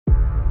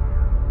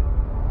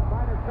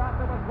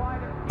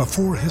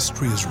Before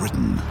history is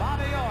written,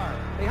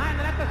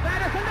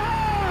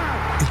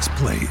 it's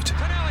played.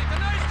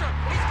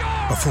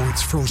 Before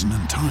it's frozen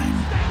in time,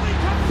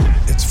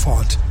 it's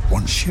fought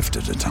one shift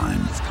at a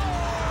time.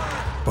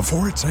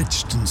 Before it's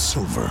etched in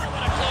silver,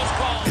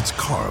 it's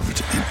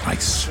carved in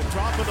ice.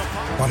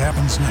 What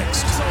happens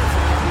next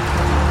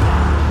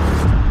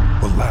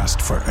will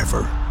last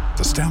forever.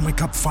 The Stanley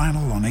Cup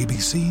Final on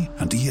ABC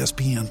and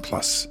ESPN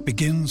Plus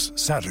begins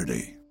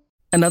Saturday.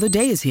 Another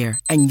day is here,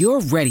 and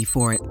you're ready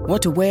for it.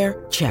 What to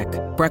wear? Check.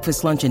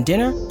 Breakfast, lunch, and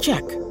dinner?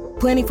 Check.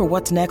 Planning for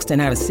what's next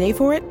and how to save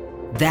for it?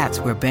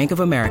 That's where Bank of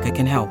America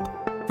can help.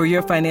 For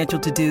your financial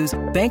to-dos,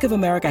 Bank of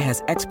America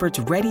has experts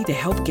ready to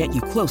help get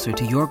you closer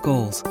to your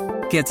goals.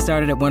 Get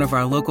started at one of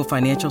our local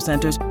financial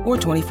centers or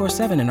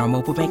 24/7 in our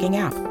mobile banking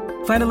app.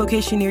 Find a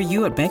location near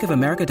you at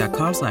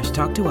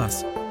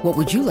bankofamerica.com/talktous. What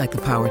would you like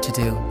the power to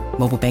do?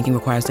 Mobile banking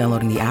requires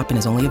downloading the app and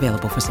is only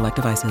available for select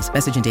devices.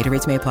 Message and data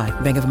rates may apply.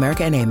 Bank of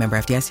America NA, member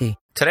FDIC.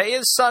 Today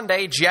is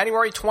Sunday,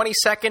 January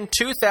 22nd,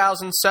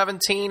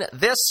 2017.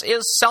 This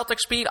is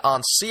Celtics Beat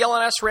on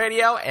CLNS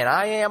Radio, and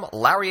I am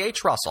Larry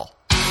H. Russell.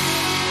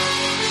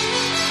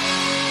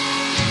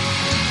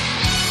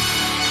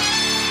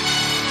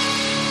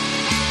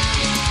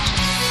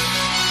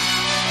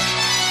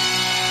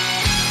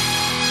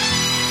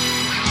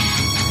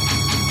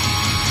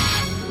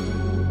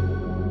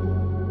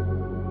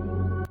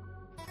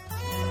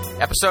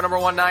 Episode number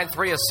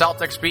 193 of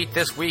Celtics Beat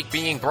this week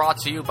being brought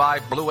to you by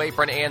Blue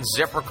Apron and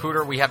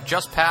ZipRecruiter. We have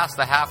just passed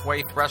the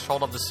halfway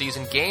threshold of the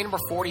season. Game number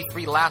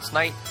 43 last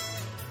night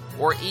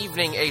or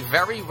evening, a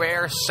very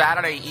rare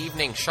Saturday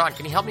evening. Sean,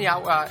 can you help me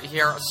out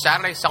here?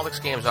 Saturday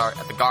Celtics games are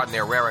at the Garden.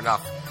 They're rare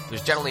enough.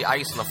 There's generally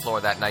ice on the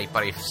floor that night,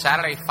 but a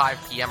Saturday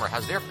 5 p.m.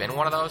 Has there been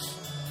one of those?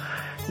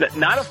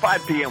 Not at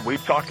 5 p.m.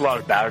 We've talked a lot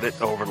about it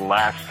over the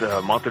last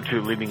month or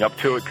two leading up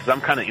to it because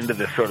I'm kind of into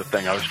this sort of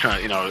thing. I was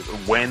trying to,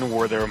 when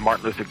were there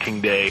Martin Luther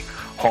King Day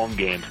home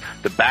games?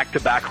 The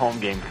back-to-back home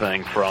game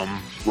thing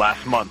from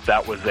last month,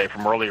 that was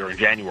from earlier in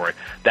January.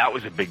 That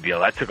was a big deal.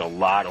 That took a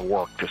lot of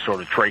work to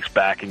sort of trace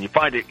back, and you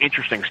find it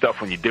interesting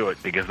stuff when you do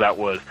it because that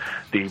was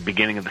the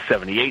beginning of the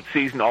 78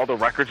 season. All the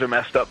records are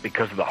messed up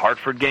because of the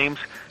Hartford games,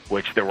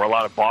 which there were a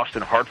lot of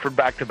Boston-Hartford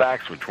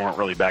back-to-backs, which weren't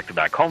really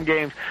back-to-back home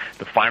games.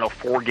 The final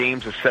 4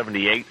 games of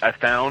 78, I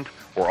found,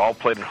 were all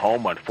played at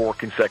home on 4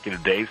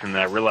 consecutive days, and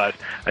then I realized,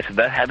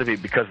 that had to be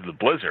because of the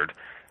blizzard.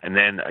 And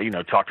then,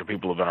 talk to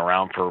people who have been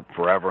around for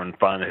forever and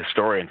find the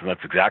historians, and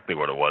that's exactly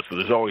what it was. So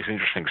there's always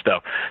interesting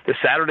stuff. The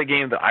Saturday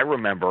game that I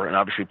remember, and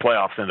obviously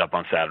playoffs end up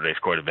on Saturdays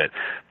quite a bit,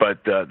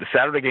 but the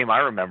Saturday game I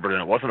remembered,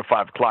 and it wasn't a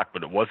 5 o'clock,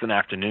 but it was an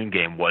afternoon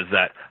game, was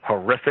that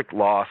horrific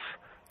loss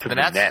to the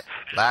Nets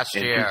last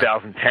year in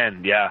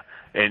 2010. Yeah,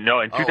 and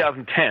in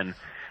 2010.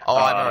 Oh,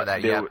 I remember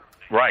that. Yeah,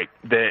 right.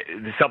 The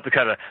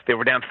Celtics they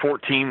were down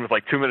 14 with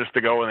like 2 minutes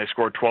to go, and they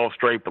scored 12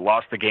 straight, but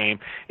lost the game.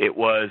 It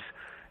was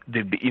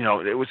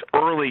it was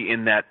early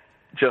in that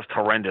just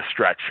horrendous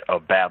stretch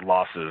of bad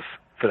losses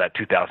for that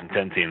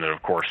 2010 team that,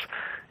 of course,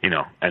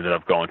 ended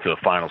up going to the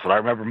finals. What I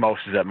remember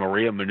most is that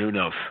Maria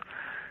Menounos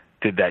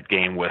did that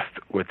game with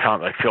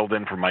Tom. I filled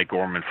in for Mike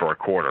Gorman for a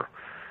quarter.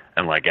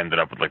 And ended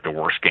up with the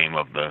worst game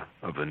of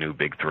the new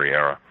Big Three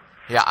era.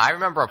 Yeah, I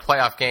remember a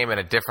playoff game in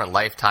a different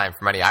lifetime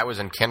for many. I was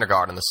in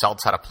kindergarten. The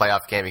Celtics had a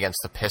playoff game against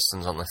the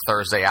Pistons on the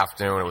Thursday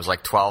afternoon. It was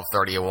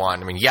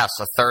 12:30-1. I mean, yes,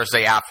 a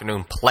Thursday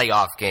afternoon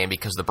playoff game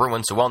because the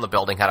Bruins, who own the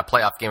building, had a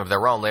playoff game of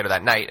their own later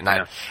that night. And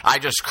I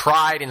just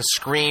cried and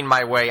screamed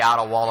my way out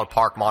of Walnut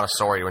Park,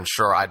 Montessori to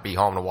ensure I'd be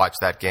home to watch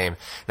that game.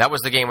 That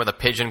was the game where the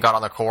Pigeon got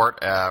on the court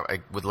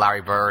with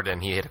Larry Bird,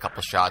 and he hit a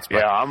couple shots.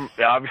 But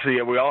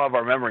obviously, we all have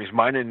our memories.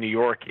 Mine in New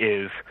York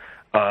is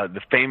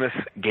the famous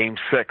Game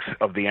 6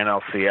 of the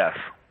NLCS.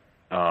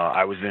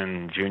 I was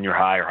in junior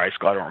high or high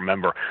school, I don't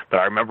remember. But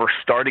I remember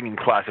starting in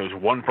class, there was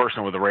one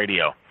person with a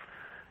radio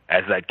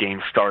as that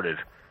game started.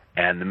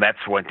 And the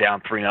Mets went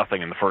down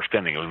 3-0 in the first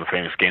inning. It was the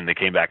famous game they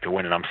came back to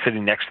win. And I'm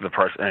sitting next to the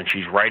person, and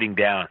she's writing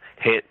down,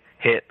 hit,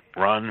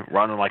 run,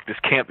 and this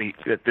can't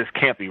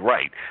be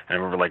right. And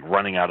I remember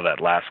running out of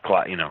that last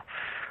class,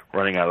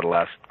 running out of the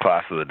last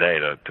class of the day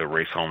to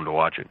race home to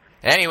watch it.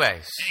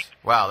 Anyways,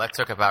 wow, that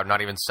took about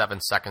not even 7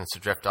 seconds to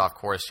drift off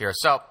course here.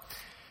 So,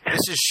 this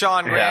is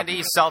Sean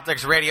Grandy,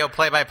 Celtics radio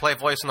play-by-play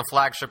voice on the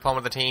flagship home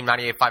of the team,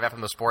 98.5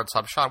 FM, the Sports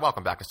Hub. Sean,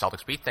 welcome back to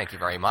Celtics Beat. Thank you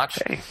very much.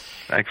 Hey,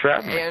 thanks for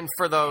having me. And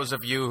for those of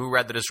you who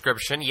read the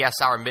description, yes,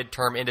 our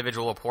midterm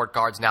individual report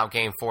cards now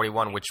Game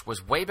 41, which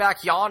was way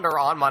back yonder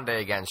on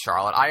Monday against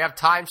Charlotte. I have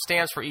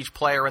timestamps for each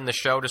player in the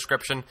show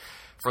description.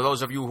 For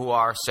those of you who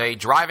are, say,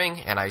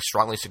 driving, and I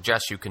strongly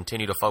suggest you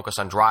continue to focus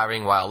on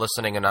driving while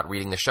listening and not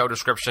reading the show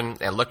description,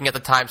 and looking at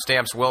the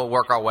timestamps, we'll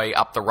work our way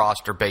up the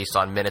roster based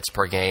on minutes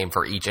per game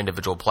for each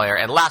individual player.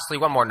 And lastly,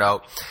 one more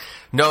note.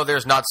 No,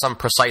 there's not some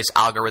precise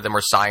algorithm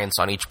or science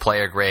on each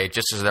player grade,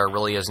 just as there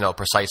really is no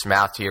precise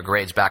math to your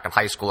grades back in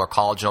high school or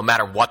college, no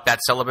matter what that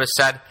syllabus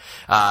said.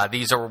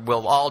 These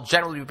will all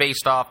generally be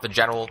based off the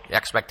general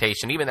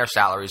expectation, even their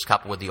salaries,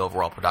 coupled with the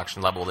overall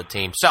production level of the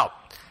team. So,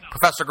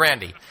 Professor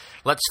Grandy,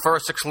 let's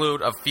first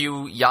exclude a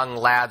few young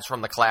lads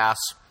from the class.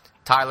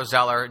 Tyler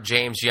Zeller,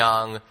 James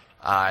Young,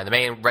 and the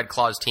main Red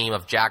Claws team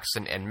of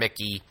Jackson and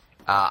Mickey,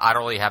 I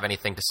don't really have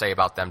anything to say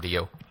about them. Do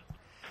you?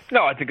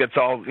 No, I think that's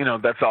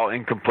all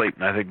incomplete.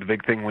 And I think the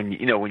big thing when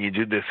you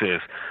do this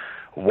is,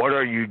 what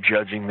are you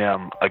judging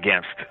them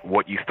against?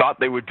 What you thought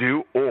they would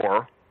do,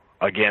 or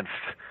against,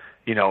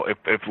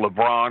 if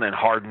LeBron and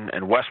Harden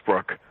and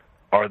Westbrook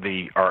are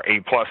A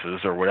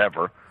pluses or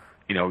whatever,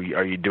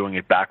 are you doing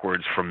it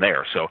backwards from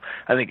there? So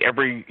I think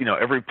every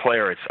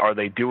player, are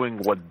they doing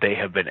what they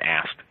have been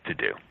asked to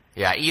do?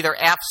 Yeah, either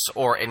Fs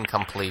or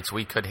incompletes.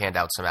 We could hand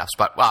out some Fs,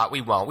 but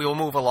we won't. We will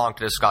move along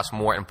to discuss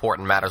more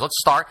important matters. Let's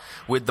start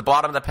with the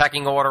bottom of the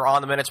pecking order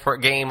on the minutes per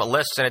game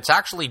list, and it's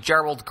actually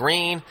Gerald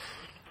Green.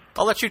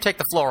 I'll let you take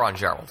the floor on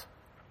Gerald,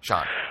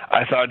 Sean.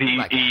 I thought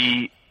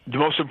the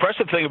most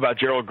impressive thing about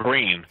Gerald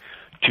Green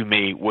to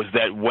me was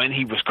that when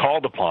he was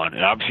called upon,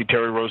 and obviously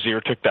Terry Rozier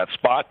took that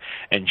spot,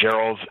 and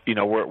Gerald,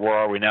 where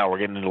are we now? We're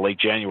getting into late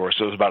January,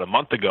 so it was about a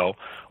month ago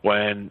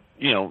when,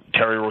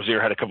 Terry Rozier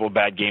had a couple of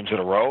bad games in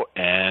a row,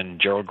 and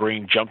Gerald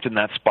Green jumped in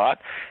that spot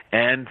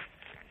and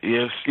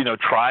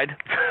tried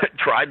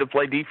to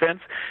play defense.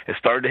 It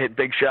started to hit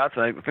big shots,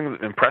 and I think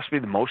what impressed me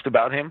the most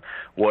about him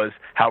was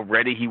how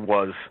ready he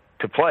was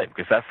to play,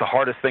 because that's the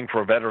hardest thing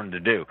for a veteran to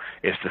do,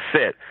 is to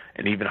sit,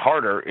 and even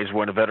harder is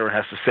when a veteran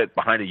has to sit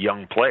behind a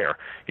young player,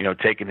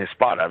 taking his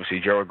spot. Obviously,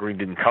 Gerald Green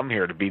didn't come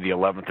here to be the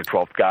 11th or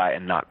 12th guy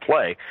and not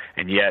play,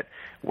 and yet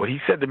what he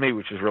said to me,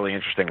 which was really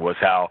interesting, was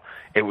how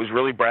it was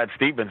really Brad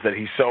Stevens that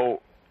he's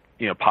so,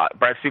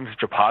 Brad Stevens is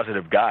such a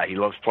positive guy. He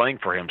loves playing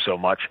for him so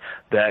much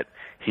that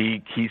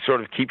he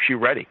sort of keeps you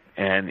ready.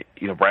 And,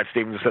 Brad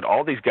Stevens said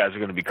all these guys are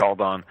going to be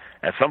called on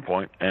at some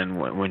point, and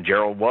when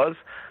Gerald was,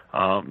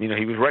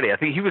 he was ready. I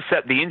think he was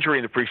set. The injury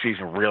in the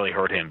preseason really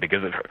hurt him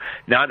because it hurt,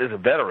 not as a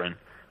veteran,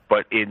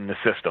 but in the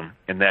system,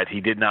 in that he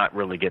did not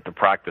really get to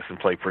practice and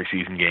play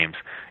preseason games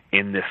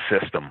in this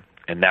system,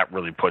 and that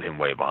really put him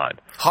way behind.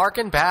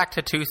 Harken back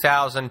to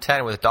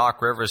 2010 with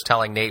Doc Rivers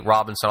telling Nate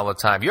Robinson all the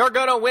time, "You're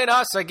going to win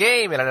us a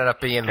game," and it ended up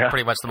being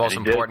pretty much the most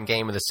important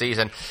game of the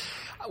season.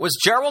 Was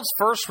Gerald's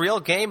first real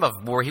game of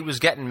where he was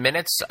getting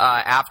minutes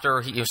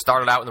after he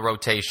started out in the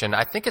rotation?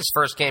 I think his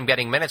first game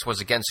getting minutes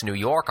was against New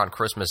York on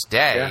Christmas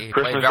Day. Yeah, he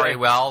played very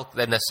well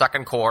in the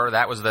second quarter.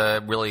 That was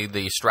really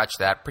the stretch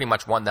that pretty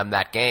much won them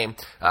that game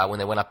when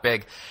they went up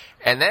big.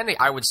 And then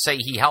I would say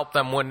he helped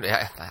them win.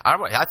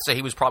 I'd say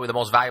he was probably the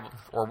most valuable,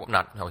 or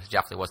not. No, he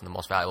definitely wasn't the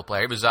most valuable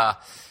player. He was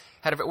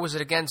was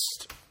it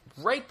against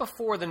right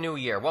before the New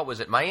Year? What was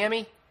it?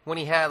 Miami? When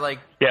he had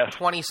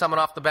 20-something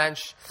off the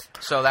bench.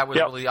 So that was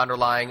really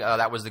underlying.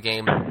 That was the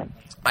game.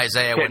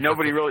 Isaiah. Yeah,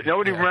 nobody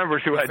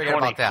remembers who had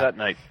 20 that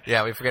night.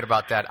 Yeah, we forget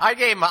about that.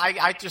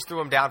 I just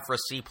threw him down for a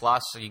C+.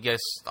 So you guess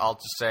I'll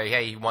just say,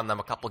 hey, he won them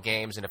a couple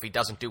games, and if he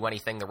doesn't do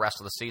anything the rest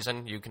of the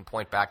season, you can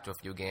point back to a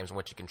few games in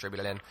which he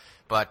contributed in.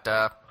 But,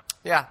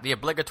 the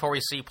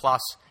obligatory C+.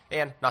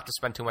 And not to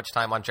spend too much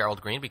time on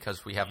Gerald Green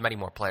because we have many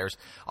more players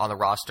on the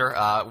roster.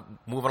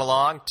 Moving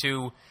along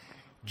to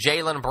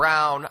Jaylen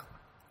Brown.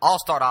 I'll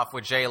start off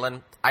with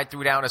Jaylen. I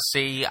threw down a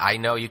C. I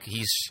know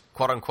he's,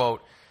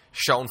 quote-unquote,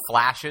 shown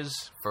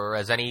flashes, for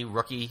as any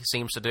rookie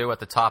seems to do at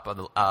the top of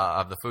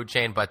the food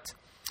chain, but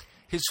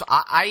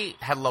I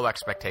had low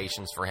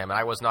expectations for him, and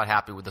I was not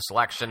happy with the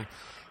selection.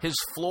 His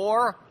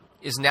floor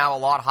is now a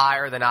lot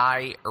higher than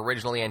I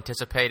originally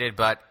anticipated,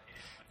 but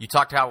I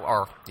talked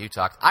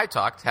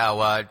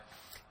how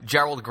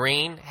Gerald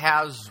Green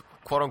has,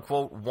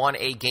 quote-unquote, won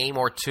a game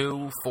or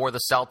two for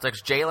the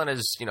Celtics. Jaylen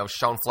has,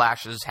 shown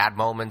flashes, had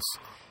moments,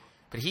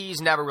 but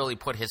he's never really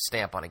put his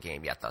stamp on a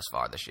game yet thus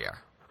far this year.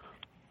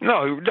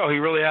 No, he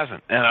really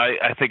hasn't. And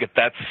I think if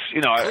that's,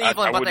 I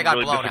wouldn't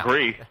really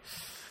disagree.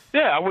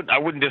 Yeah, I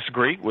wouldn't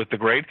disagree with the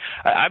grade.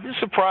 I've been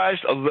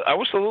surprised. I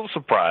was a little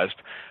surprised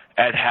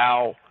at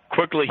how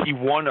quickly he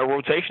won a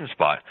rotation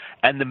spot.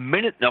 And the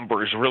minute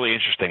number is really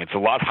interesting. It's a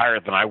lot higher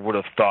than I would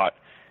have thought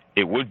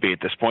it would be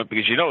at this point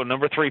because,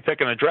 number 3 pick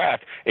in a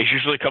draft is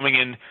usually coming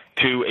in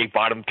to a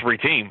bottom 3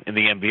 team in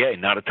the NBA,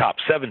 not a top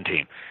 7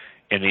 team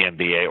in the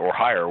NBA or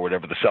higher, or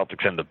whatever the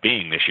Celtics end up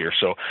being this year.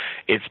 So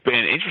it's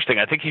been interesting.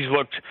 I think he's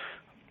looked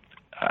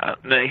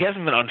he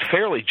hasn't been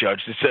unfairly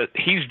judged.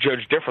 He's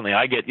judged differently.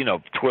 I get,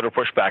 Twitter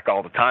pushback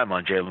all the time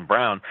on Jaylen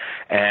Brown.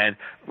 And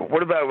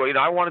what about,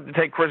 I wanted to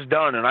take Chris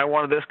Dunn and I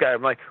wanted this guy.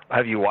 I'm like,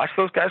 have you watched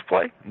those guys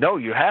play? No,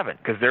 you haven't,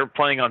 because they're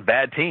playing on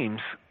bad teams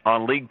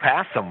on League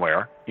Pass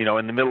somewhere, in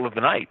the middle of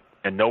the night.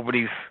 And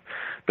nobody's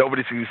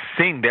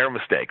seeing their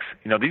mistakes.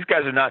 These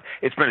guys are not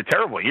 – it's been a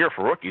terrible year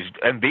for rookies.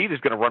 Embiid is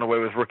going to run away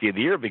with Rookie of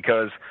the Year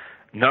because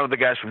none of the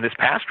guys from this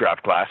past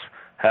draft class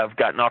have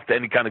gotten off to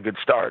any kind of good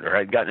start or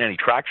had gotten any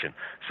traction.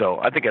 So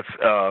I think it's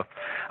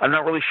I'm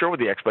not really sure what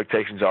the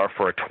expectations are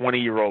for a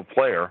 20-year-old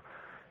player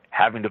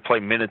having to play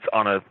minutes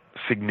on a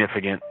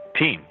significant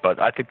team.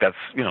 But I think that's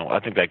I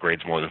think that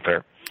grade's more than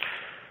fair.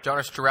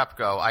 Jonas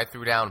Jerebko, I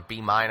threw down B-.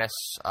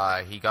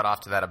 He got off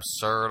to that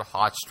absurd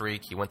hot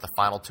streak. He went the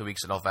final 2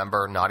 weeks of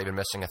November, not even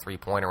missing a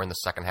three-pointer in the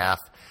second half.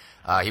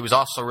 He was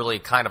also really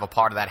kind of a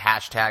part of that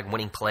hashtag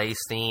winning plays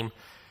theme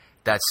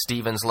that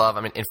Stevens love.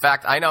 I mean, in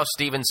fact, I know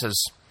Stevens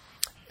has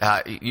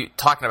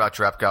talking about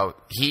Jerebko,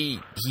 he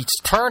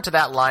turned to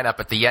that lineup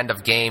at the end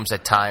of games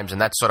at times,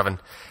 and that's sort of an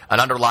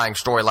underlying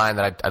storyline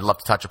that I'd love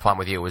to touch upon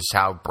with you, is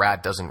how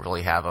Brad doesn't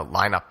really have a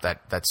lineup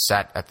that's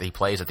set that he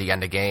plays at the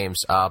end of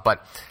games.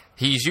 But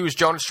he's used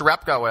Jonas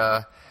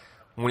Jerebko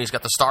when he's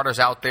got the starters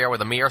out there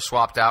with Amir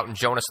swapped out and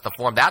Jonas at the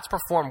form. That's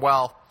performed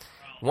well.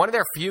 One of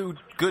their few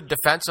good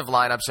defensive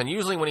lineups, and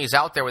usually when he's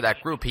out there with that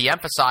group, he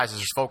emphasizes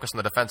his focus on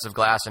the defensive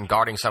glass and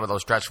guarding some of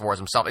those stretch fours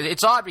himself.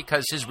 It's odd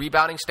because his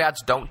rebounding stats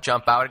don't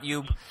jump out at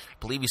you. I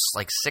believe he's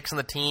like 6th in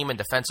the team in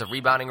defensive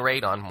rebounding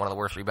rate on one of the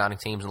worst rebounding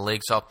teams in the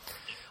league.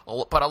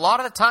 But a lot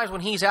of the times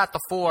when he's at the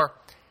 4,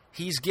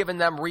 he's given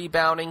them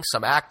rebounding,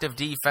 some active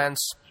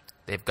defense.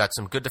 They've got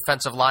some good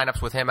defensive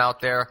lineups with him out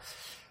there.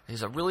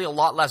 He's really a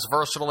lot less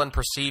versatile than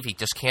perceived. He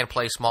just can't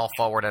play small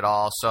forward at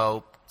all.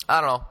 So, I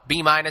don't know,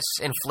 B-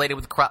 inflated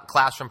with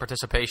classroom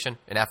participation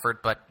and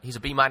effort, but he's a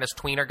B-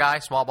 tweener guy,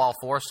 small ball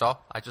 4, so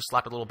I just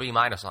slapped a little B-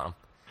 on him.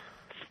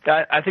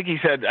 I think he's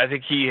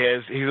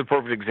a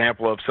perfect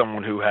example of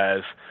someone who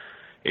has,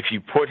 if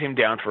you put him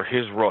down for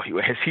his role,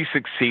 has he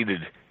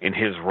succeeded in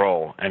his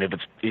role? And if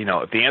it's,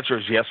 if the answer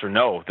is yes or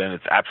no, then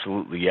it's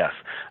absolutely yes.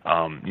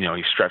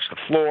 He stretched the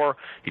floor.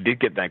 He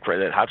did get that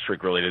credit. That hot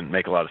streak really didn't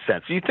make a lot of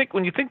sense.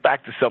 When you think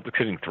back to Celtics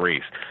hitting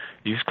threes,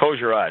 you just close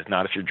your eyes,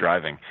 not if you're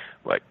driving.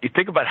 But you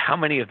think about how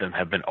many of them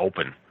have been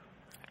open,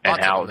 and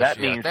how that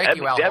means. Thank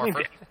you, Al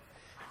Horford.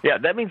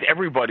 That means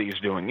everybody is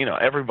doing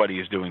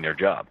their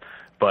job.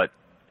 But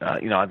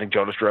I think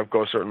Jonas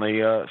Jerebko is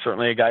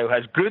certainly a guy who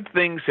has good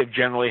things have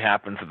generally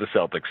happened to the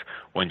Celtics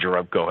when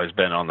Jerebko has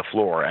been on the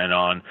floor, and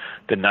on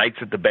the nights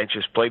that the bench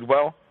has played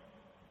well,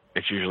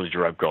 it's usually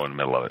Jerebko in the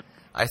middle of it.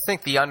 I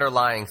think the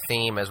underlying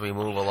theme as we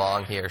move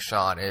along here,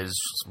 Sean, is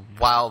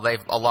while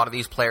a lot of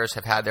these players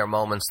have had their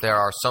moments, there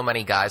are so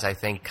many guys, I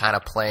think, kind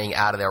of playing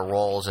out of their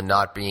roles and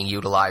not being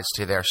utilized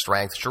to their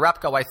strengths.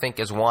 Jerebko, I think,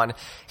 is one.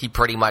 He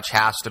pretty much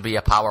has to be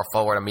a power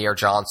forward. Amir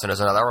Johnson is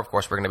another. Of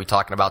course, we're going to be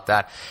talking about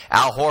that.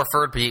 Al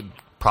Horford,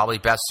 probably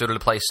best suited to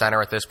play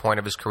center at this point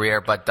of his career.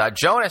 But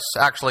Jonas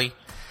actually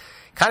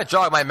kind of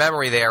jogged my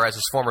memory there as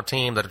his former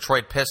team, the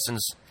Detroit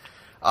Pistons.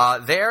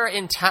 They're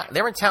in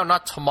town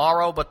not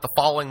tomorrow, but the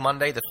following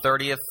Monday, the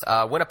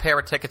 30th. Win a pair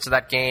of tickets to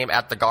that game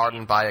at the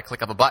Garden by a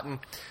click of a button.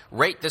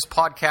 Rate this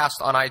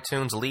podcast on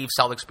iTunes. Leave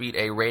Celtics Beat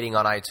a rating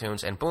on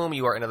iTunes. And boom,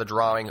 you are into the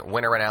drawing.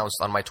 Winner announced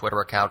on my Twitter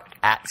account,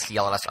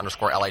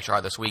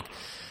 @CLNS_LHR this week.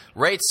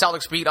 Rate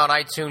Celtics Beat on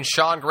iTunes.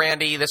 Sean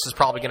Grandy, this is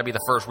probably going to be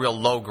the first real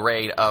low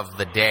grade of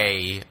the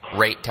day.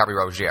 Rate Terry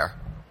Rozier.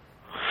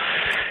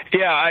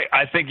 Yeah,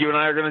 I think you and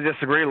I are going to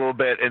disagree a little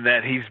bit in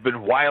that he's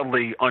been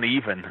wildly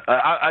uneven.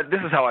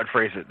 This is how I'd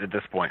phrase it at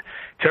this point.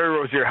 Terry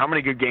Rozier, how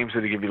many good games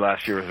did he give you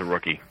last year as a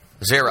rookie?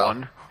 0.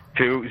 1,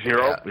 2,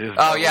 0.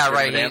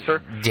 Right.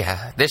 Answer?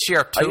 This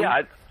year 2.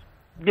 That's,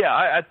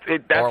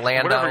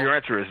 Orlando. Whatever your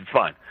answer is,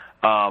 fine.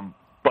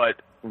 But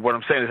what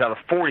I'm saying is, out of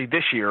 40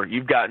 this year,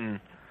 you've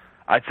gotten,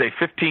 I'd say,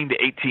 15 to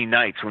 18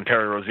 nights when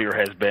Terry Rozier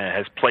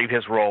has played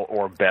his role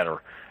or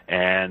better.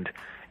 And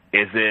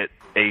is it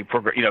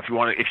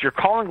if you're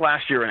calling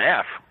last year an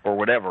F or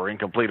whatever,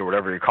 incomplete or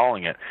whatever you're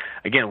calling it,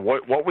 again,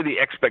 what were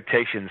the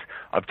expectations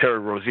of Terry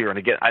Rozier? And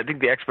again, I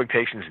think the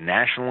expectations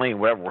nationally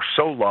and whatever were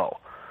so low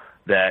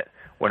that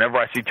whenever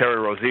I see Terry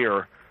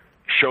Rozier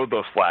show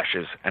those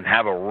flashes and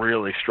have a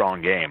really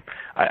strong game,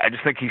 I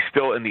just think he's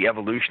still in the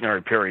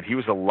evolutionary period. He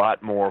was a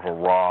lot more of a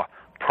raw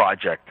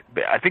project.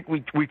 I think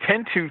we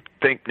tend to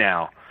think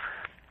now,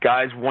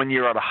 guys 1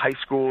 year out of high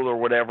school or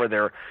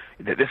whatever,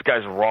 this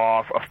guy's raw.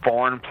 A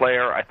foreign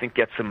player, I think,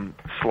 gets some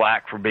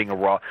slack for being a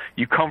raw.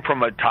 You come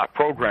from a top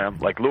program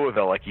like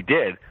Louisville, like he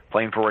did,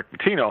 playing for Rick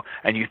Pitino,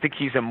 and you think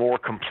he's a more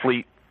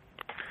complete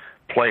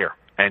player.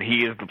 And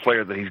he is the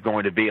player that he's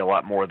going to be a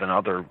lot more than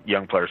other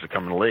young players that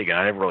come in the league. And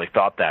I never really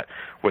thought that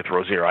with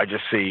Rozier. I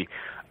just see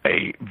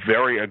a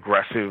very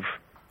aggressive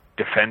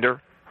defender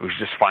who's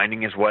just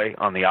finding his way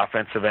on the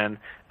offensive end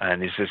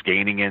and is just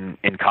gaining in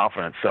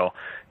confidence. So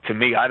to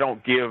me, I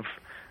don't give,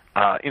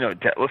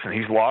 listen,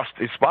 he's lost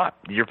his spot.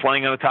 You're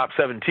playing on a top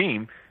 7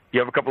 team. You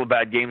have a couple of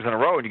bad games in a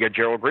row and you got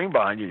Gerald Green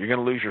behind you. You're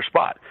going to lose your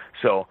spot.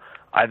 So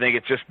I think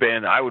it's just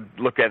been, I would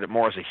look at it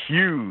more as a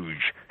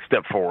huge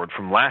step forward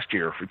from last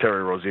year for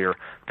Terry Rozier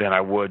than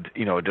I would,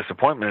 a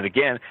disappointment. And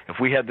again, if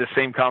we had this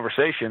same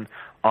conversation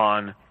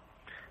on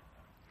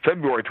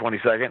February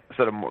 22nd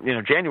instead of,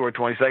 January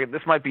 22nd,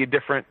 this might be a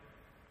different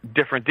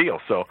deal.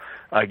 So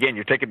again,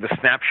 you're taking the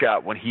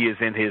snapshot when he is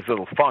in his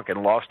little funk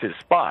and lost his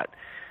spot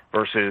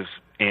versus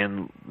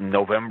in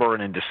November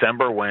and in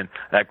December when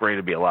that grade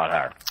would be a lot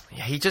higher.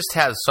 Yeah, he just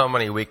has so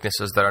many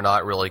weaknesses that are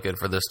not really good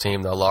for this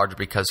team, though, large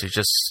because he's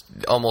just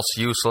almost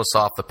useless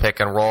off the pick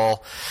and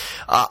roll.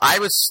 I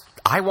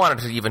wanted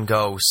to even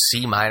go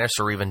C-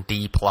 or even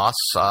D+.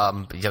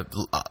 I'll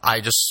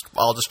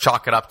just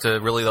chalk it up to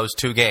really those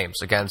 2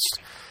 games against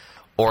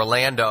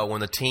Orlando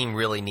when the team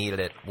really needed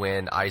it,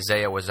 when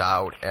Isaiah was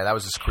out, and that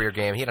was his career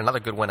game. He had another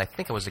good win. I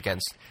think it was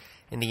against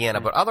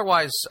Indiana. But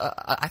otherwise,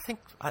 I think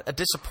a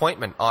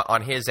disappointment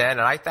on his end,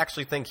 and I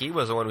actually think he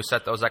was the one who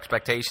set those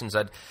expectations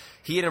that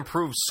he had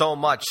improved so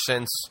much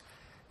since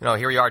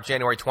Here we are,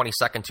 January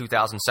 22nd,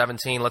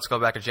 2017. Let's go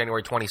back to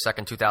January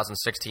 22nd,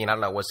 2016. I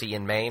don't know, was he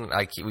in Maine?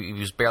 He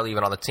was barely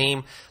even on the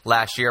team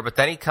last year. But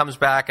then he comes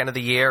back end of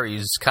the year.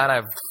 He's kind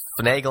of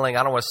finagling,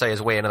 I don't want to say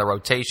his way into the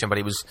rotation, but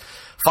he was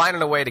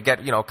finding a way to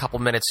get, a couple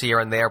minutes here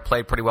and there,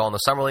 played pretty well in the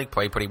summer league,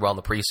 played pretty well in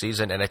the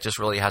preseason, and it just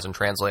really hasn't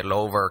translated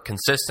over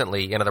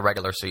consistently into the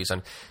regular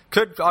season.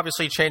 Could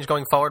obviously change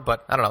going forward,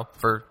 but I don't know,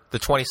 for the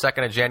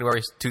 22nd of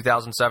January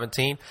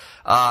 2017,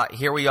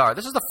 here we are.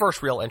 This is the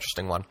first real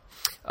interesting one.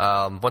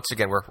 Once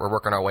again, we're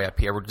working our way up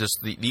here. We're just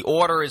the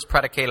order is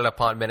predicated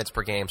upon minutes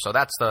per game, so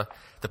that's the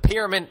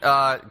pyramid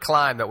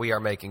climb that we are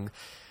making.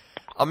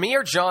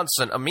 Amir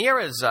Johnson. Amir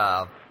is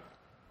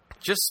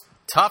just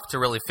tough to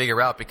really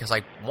figure out because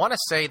I want to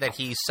say that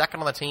he's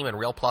second on the team in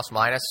real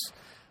plus-minus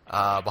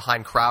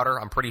behind Crowder.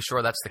 I'm pretty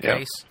sure that's the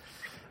case.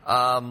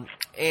 And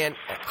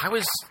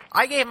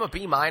I gave him a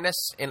B-,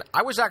 and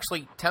I was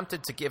actually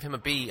tempted to give him a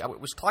B. I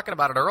was talking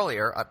about it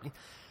earlier.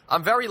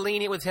 I'm very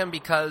lenient with him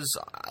because,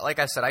 like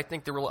I said, I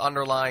think the real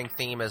underlying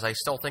theme is I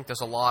still think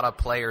there's a lot of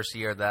players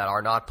here that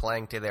are not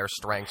playing to their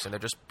strengths, and they're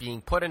just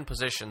being put in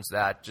positions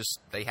that just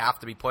they have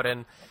to be put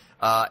in.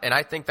 And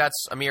I think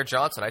that's Amir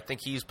Johnson. I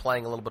think he's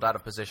playing a little bit out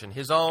of position.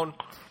 His own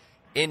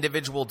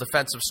individual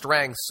defensive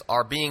strengths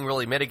are being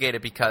really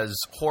mitigated because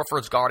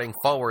Horford's guarding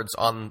forwards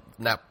on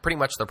pretty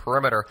much the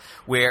perimeter,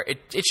 where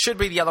it should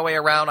be the other way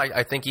around.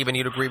 I think even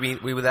you'd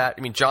agree with that.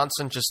 I mean,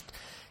 Johnson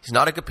he's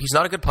not a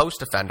good post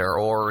defender,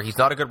 or he's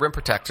not a good rim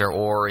protector,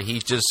 or he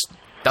just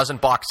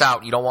doesn't box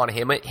out. You don't want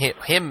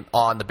him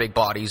on the big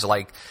bodies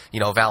like,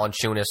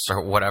 Valanciunas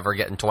or whatever,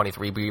 getting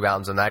 23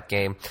 rebounds in that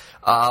game.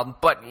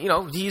 But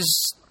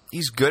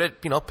he's good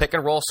at, pick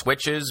and roll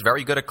switches,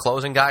 very good at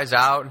closing guys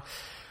out.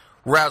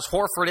 Whereas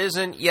Horford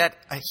isn't, yet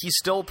he's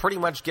still pretty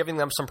much giving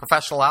them some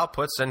professional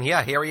outputs. And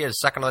yeah, here he is,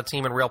 second on the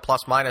team in real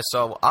plus-minus.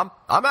 So I'm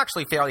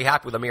actually fairly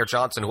happy with Amir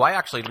Johnson, who I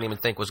actually didn't even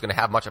think was going to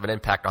have much of an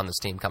impact on this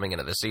team coming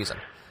into this season.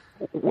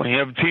 When you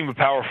have a team of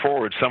power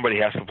forwards, somebody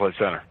has to play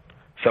center.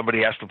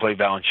 Somebody has to play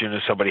Valanciunas.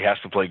 Somebody has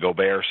to play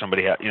Gobert.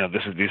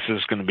 This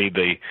is going to be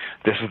the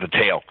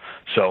tail.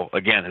 So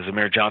again, has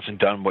Amir Johnson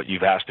done what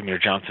you've asked Amir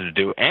Johnson to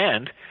do?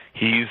 And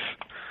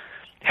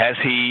has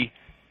he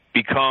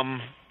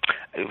become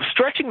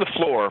stretching the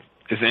floor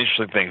is an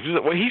interesting thing.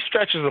 Well, he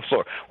stretches the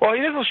floor. Well, he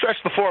doesn't stretch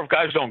the floor if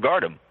guys don't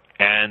guard him.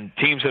 And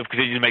teams have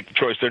continued to make the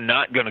choice. They're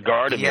not going to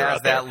guard him. He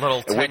has that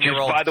little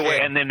 10-year-old by the way,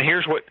 kid. and then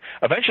here's what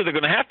eventually they're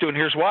going to have to, and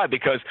here's why.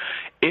 Because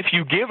if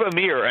you give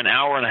Amir an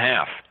hour and a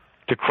half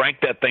to crank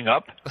that thing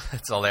up,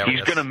 it's hilarious.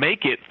 He's going to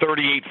make it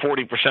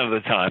 38-40% of the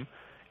time,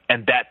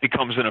 and that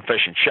becomes an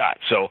efficient shot.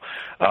 So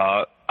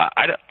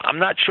I'm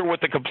not sure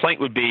what the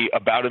complaint would be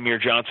about Amir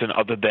Johnson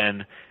other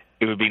than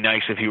it would be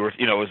nice if he were, it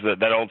was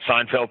that old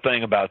Seinfeld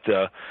thing about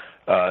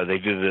they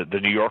did the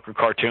New Yorker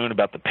cartoon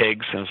about the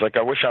pigs, and it's like,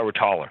 I wish I were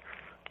taller.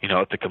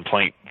 At the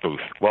complaint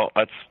booth. Well,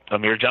 that's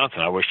Amir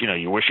Johnson. I wish,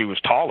 you wish he was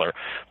taller,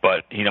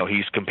 but,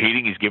 he's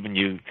competing. He's giving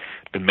you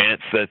the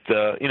minutes that,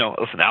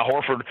 listen, Al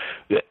Horford,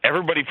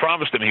 everybody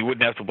promised him he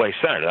wouldn't have to play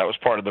center. That was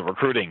part of the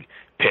recruiting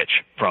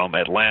pitch from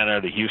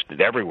Atlanta to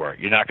Houston, everywhere.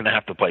 You're not going to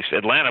have to play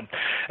Atlanta.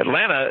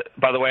 Atlanta,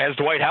 by the way, has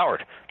Dwight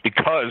Howard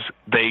because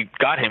they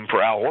got him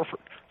for Al Horford.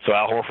 So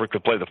Al Horford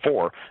could play the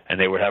 4, and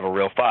they would have a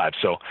real 5.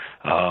 So,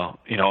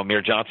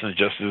 Amir Johnson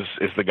just is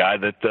the guy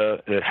that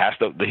has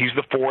to. He's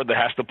the forward that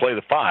has to play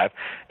the 5.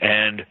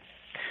 And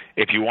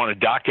if you want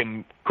to dock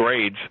him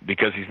grades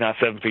because he's not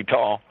 7 feet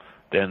tall,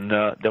 then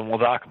we'll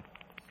dock him.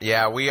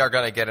 Yeah, we are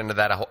going to get into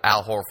that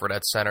Al Horford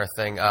at center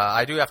thing.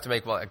 I do have to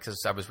make,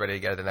 because I was ready to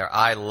get it in there.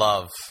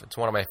 It's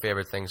one of my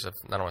favorite things. I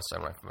don't want to say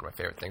one of my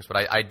favorite things,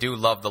 but I do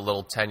love the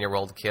little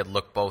 10-year-old kid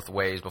look both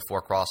ways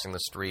before crossing the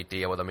street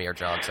deal with Amir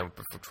Johnson,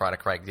 trying to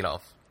crank,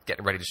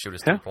 getting ready to shoot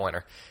his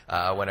three-pointer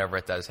whenever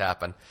it does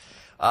happen.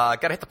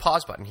 Got to hit the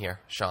pause button here,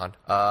 Sean,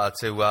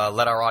 to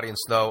let our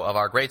audience know of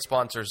our great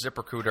sponsor,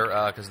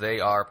 ZipRecruiter, because they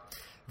are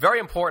very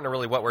important to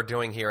really what we're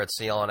doing here at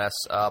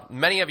CLNS.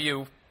 Many of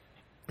you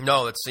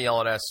know that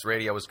CLNS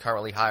Radio is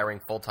currently hiring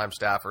full-time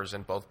staffers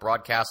in both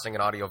broadcasting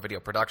and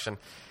audio-video production.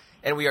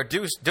 And we are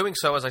doing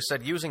so, as I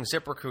said, using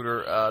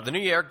ZipRecruiter. The new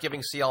year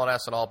giving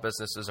CLNS and all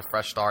businesses a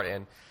fresh start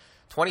in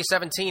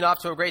 2017. Off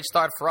to a great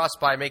start for us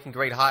by making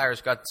great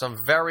hires. Got some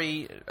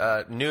very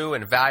new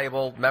and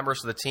valuable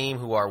members of the team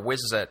who are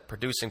whizzes at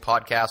producing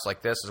podcasts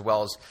like this, as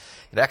well as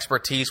an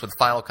expertise with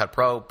Final Cut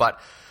Pro. But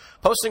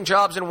posting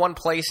jobs in one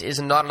place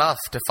is not enough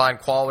to find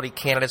quality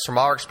candidates. From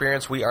our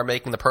experience, we are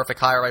making the perfect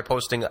hire by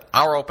posting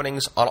our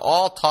openings on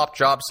all top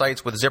job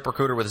sites with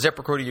ZipRecruiter. With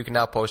ZipRecruiter, you can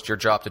now post your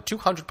job to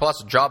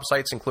 200-plus job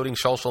sites, including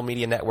social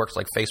media networks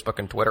like Facebook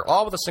and Twitter,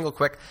 all with a single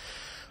click.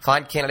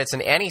 Find candidates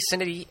in any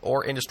city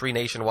or industry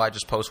nationwide.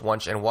 Just post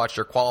once and watch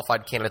your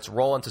qualified candidates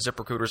roll into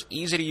ZipRecruiter's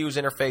easy-to-use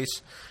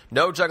interface.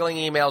 No juggling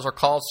emails or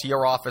calls to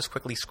your office.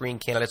 Quickly screen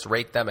candidates,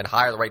 rate them, and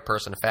hire the right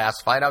person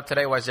fast. Find out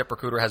today why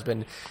ZipRecruiter has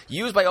been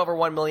used by over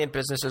 1 million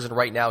businesses. And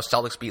right now,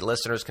 Celtics Beat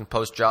listeners can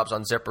post jobs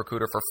on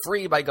ZipRecruiter for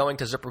free by going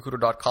to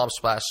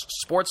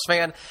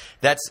ZipRecruiter.com/sportsfan.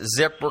 That's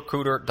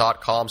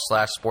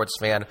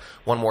ZipRecruiter.com/sportsfan.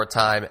 One more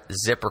time,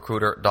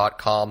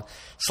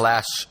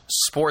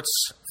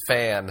 ZipRecruiter.com/sportsfan.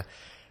 fan.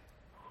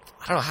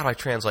 I don't know, how do I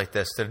translate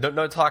this?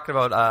 No talking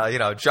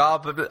about,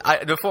 job.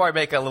 Before I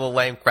make a little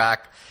lame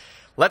crack,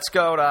 let's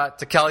go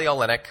to Kelly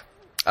Olynyk.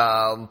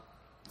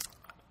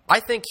 I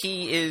think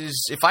he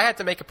is, if I had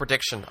to make a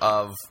prediction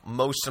of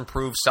most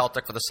improved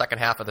Celtic for the second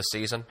half of the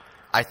season,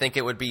 I think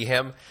it would be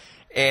him.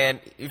 And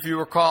if you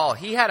recall,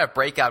 he had a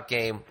breakout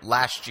game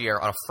last year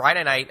on a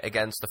Friday night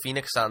against the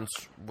Phoenix Suns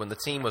when the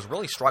team was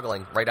really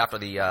struggling right after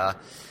the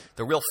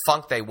real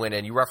funk they went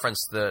in. You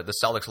referenced the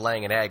Celtics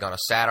laying an egg on a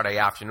Saturday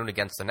afternoon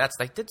against the Nets.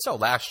 They did so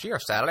last year.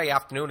 Saturday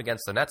afternoon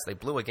against the Nets, they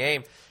blew a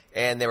game,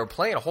 and they were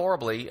playing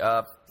horribly.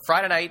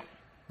 Friday night,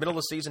 middle of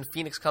the season,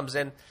 Phoenix comes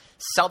in.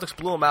 Celtics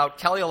blew them out.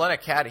 Kelly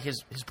Olynyk had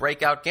his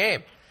breakout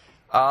game.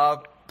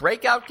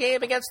 Breakout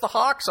game against the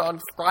Hawks on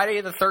Friday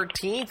the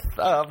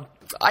 13th.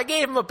 I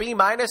gave him a B-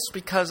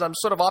 because I'm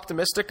sort of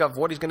optimistic of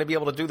what he's going to be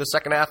able to do the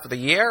second half of the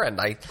year, and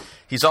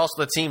he's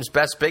also the team's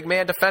best big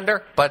man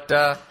defender. But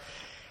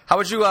how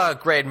would you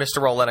grade Mr.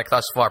 Olynyk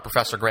thus far,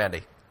 Professor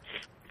Grandy?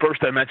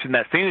 First, I mentioned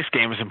that Phoenix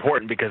game is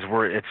important because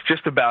it's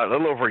just about a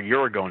little over a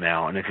year ago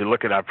now, and if you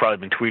look at it, I've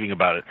probably been tweeting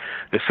about it.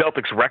 The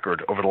Celtics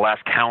record over the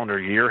last calendar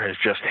year has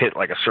just hit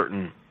like a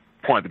certain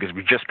point because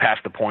we just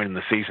passed the point in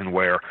the season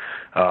where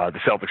the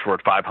Celtics were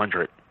at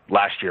 500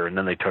 last year, and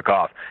then they took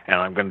off. And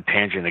I'm going to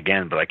tangent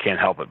again, but I can't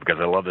help it because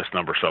I love this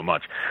number so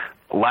much.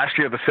 Last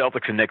year, the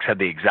Celtics and Knicks had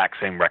the exact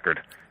same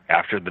record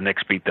after the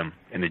Knicks beat them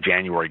in the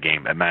January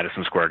game at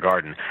Madison Square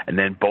Garden, and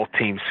then both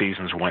teams'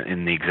 seasons went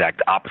in the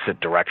exact opposite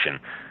direction.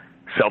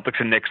 Celtics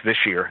and Knicks this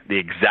year, the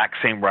exact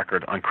same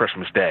record on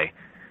Christmas Day.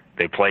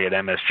 They play at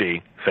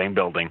MSG, same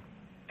building.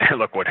 And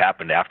look what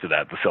happened after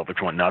that. The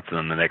Celtics went nuts, and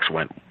then the Knicks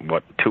went,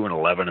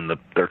 2-11 in the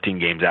 13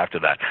 games after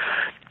that.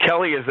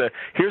 Kelly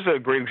here's a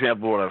great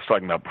example of what I was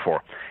talking about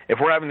before. If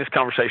we're having this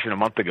conversation a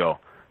month ago,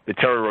 the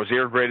Terry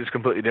Rozier grade is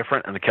completely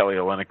different, and the Kelly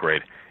Olynyk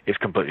grade is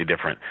completely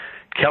different.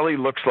 Kelly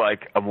looks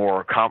like a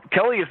more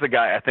Kelly is the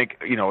guy, I think,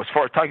 as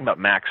far as talking about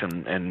Max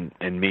and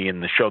me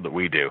and the show that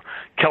we do,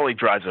 Kelly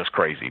drives us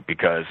crazy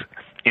because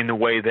in the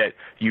way that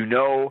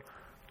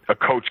a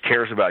coach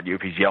cares about you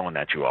if he's yelling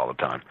at you all the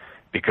time.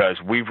 Because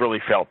we've really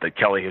felt that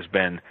Kelly has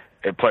been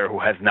a player who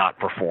has not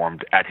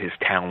performed at his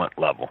talent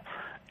level.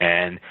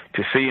 And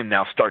to see him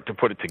now start to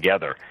put it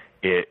together,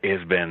 it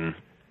has been,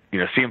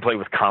 see him play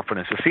with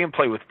confidence, to see him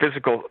play with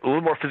a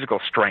little more physical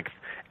strength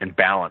and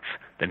balance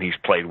than he's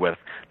played with,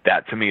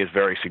 that to me is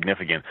very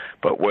significant.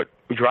 But what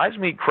drives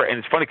me crazy, and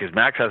it's funny because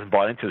Max hasn't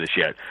bought into this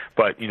yet,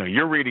 but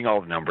you're reading all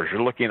the numbers,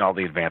 you're looking at all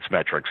the advanced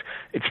metrics.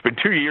 It's been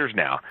 2 years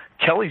now.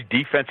 Kelly's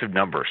defensive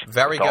numbers,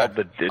 very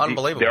good,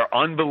 unbelievable. They're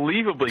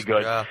unbelievably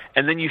good. Yeah.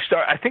 And then you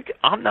start. I think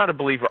I'm not a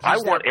believer. I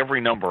want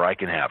every number I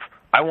can have.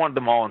 I want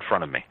them all in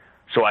front of me,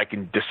 so I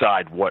can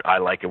decide what I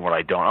like and what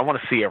I don't. I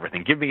want to see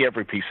everything. Give me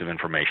every piece of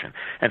information.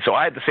 And so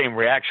I had the same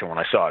reaction when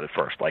I saw it at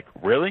first. Like,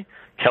 really?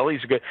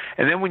 Kelly's good?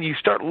 And then when you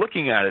start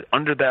looking at it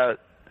under that,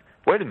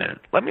 wait a minute,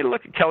 let me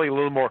look at Kelly a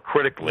little more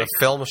critically. The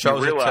film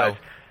shows it too.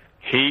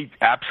 He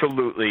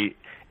absolutely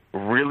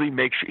really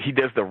makes – he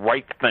does the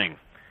right thing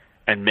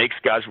and makes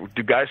guys –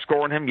 do guys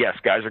score on him? Yes,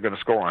 guys are going to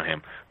score on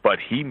him. But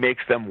he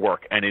makes them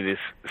work. And it is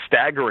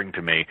staggering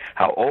to me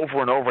how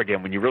over and over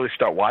again, when you really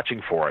start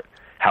watching for it,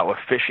 how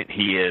efficient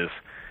he is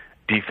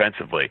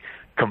defensively.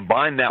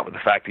 Combine that with the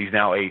fact that he's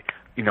now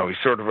he's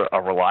sort of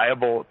a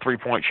reliable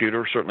three-point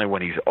shooter, certainly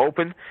when he's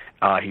open.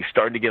 He's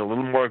starting to get a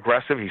little more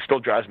aggressive. He still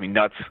drives me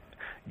nuts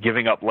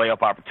giving up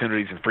layup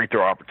opportunities and free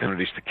throw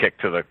opportunities to kick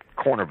to the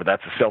corner, but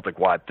that's a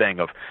Celtic-wide thing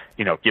of,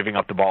 giving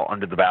up the ball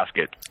under the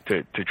basket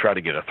to try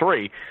to get a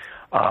three.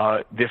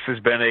 This has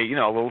been a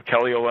little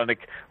Kelly Olynyk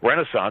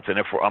renaissance, and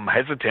if I'm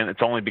hesitant,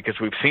 it's only because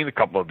we've seen a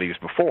couple of these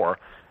before,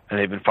 and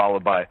they've been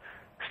followed by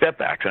step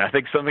backs. And I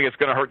think something that's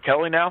going to hurt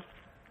Kelly now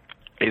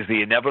is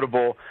the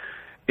inevitable,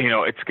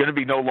 it's going to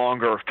be no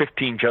longer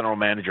 15 general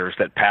managers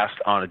that passed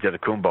on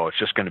Antetokounmpo. It's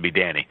just going to be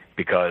Danny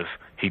because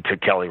he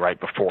took Kelly right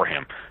before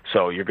him.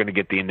 So you're going to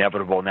get the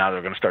inevitable, now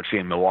they're going to start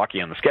seeing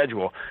Milwaukee on the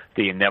schedule,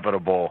 the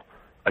inevitable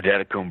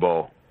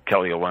Antetokounmpo,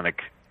 Kelly Olynyk,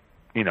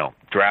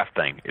 draft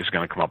thing is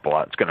going to come up a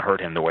lot. It's going to hurt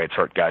him the way it's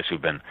hurt guys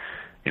who've been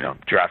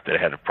drafted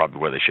ahead of probably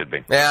where they should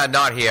be. Yeah,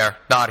 not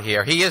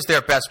here. He is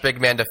their best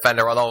big man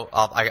defender, although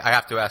I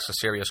have to ask a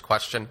serious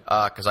question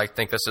because I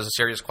think this is a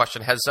serious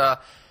question. Has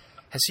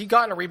he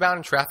gotten a rebound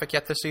in traffic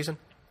yet this season?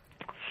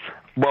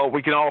 Well,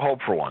 we can all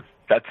hope for one.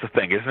 That's the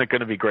thing. Isn't it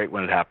going to be great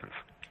when it happens?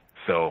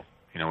 So,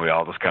 we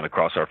all just kind of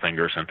cross our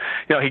fingers. And,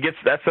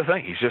 that's the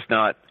thing. He's just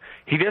not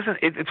 –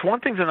 it's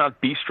one thing to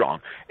not be strong.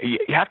 You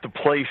have to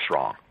play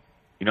strong.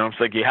 It's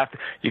like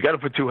you got to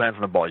put two hands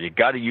on the ball. You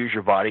got to use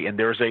your body.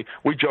 And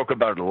we joke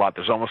about it a lot.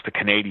 There's almost a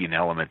Canadian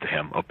element to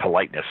him of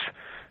politeness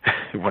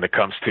when it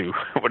comes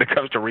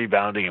to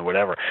rebounding and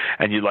whatever.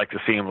 And you'd like to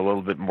see him a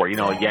little bit more.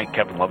 Yank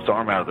Kevin Love's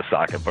arm out of the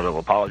socket, but he'll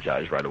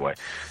apologize right away.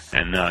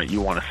 And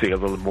you want to see a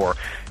little more.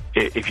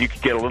 If you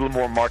could get a little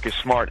more Marcus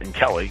Smart and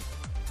Kelly,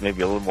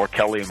 maybe a little more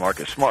Kelly and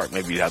Marcus Smart,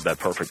 maybe you have that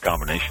perfect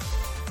combination.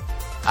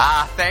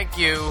 Thank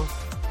you.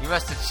 You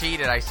must have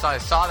cheated. I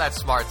saw that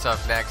Smart's up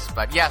next.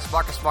 But yes,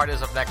 Marcus Smart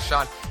is up next.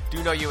 Sean,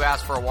 do know you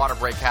asked for a water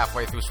break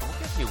halfway through, so we'll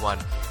give you one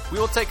We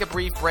will take a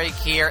brief break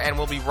here, and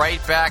we'll be right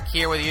back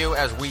here with you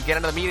as we get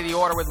into the meat of the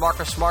order with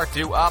Marcus Smart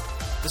due up.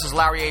 This is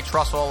Larry H.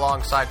 Russell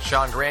alongside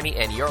Sean Graney,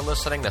 and you're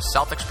listening to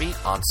Celtics Beat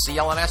on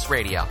CLNS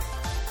Radio.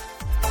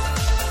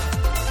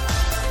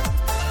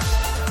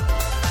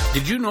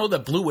 Did you know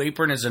that Blue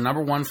Apron is the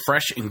 #1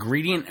 fresh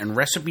ingredient and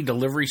recipe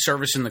delivery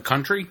service in the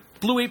country?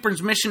 Blue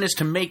Apron's mission is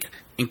to make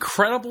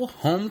incredible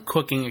home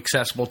cooking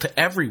accessible to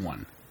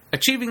everyone.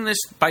 Achieving this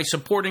by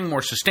supporting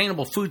more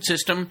sustainable food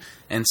system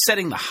and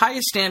setting the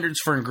highest standards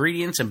for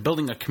ingredients and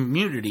building a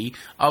community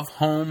of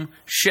home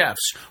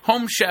chefs.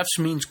 Home chefs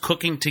means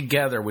cooking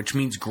together, which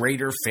means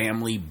greater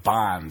family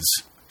bonds.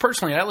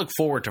 Personally, I look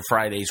forward to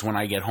Fridays when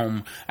I get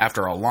home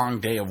after a long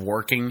day of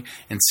working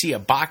and see a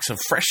box of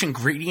fresh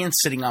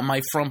ingredients sitting on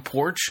my front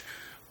porch,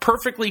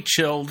 perfectly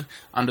chilled,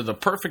 under the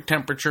perfect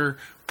temperature.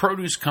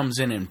 Produce comes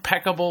in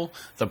impeccable,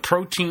 the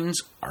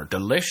proteins are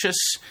delicious,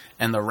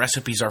 and the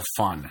recipes are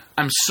fun.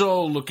 I'm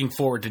so looking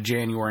forward to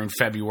January and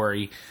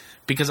February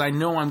because I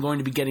know I'm going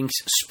to be getting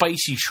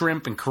spicy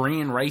shrimp and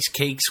Korean rice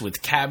cakes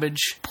with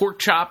cabbage, pork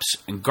chops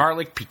and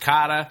garlic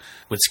piccata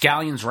with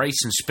scallions,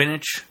 rice, and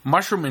spinach,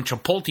 mushroom and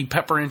chipotle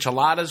pepper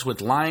enchiladas with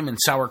lime and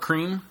sour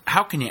cream.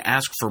 How can you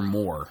ask for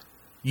more?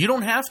 You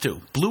don't have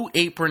to. Blue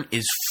Apron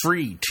is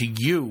free to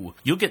you.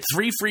 You'll get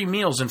 3 free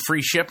meals and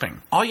free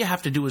shipping. All you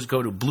have to do is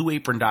go to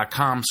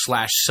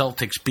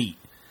blueapron.com/CelticsBeat.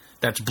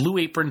 That's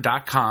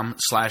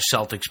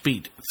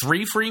blueapron.com/CelticsBeat.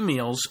 3 free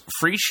meals,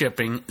 free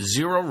shipping,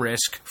 0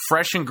 risk,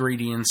 fresh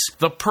ingredients,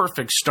 the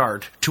perfect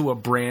start to a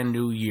brand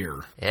new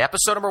year.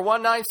 Episode number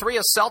 193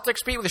 of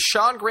Celtics Beat with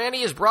Sean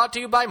Graney is brought to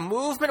you by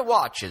Movement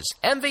Watches.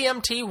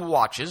 MVMT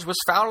Watches was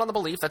founded on the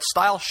belief that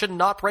style should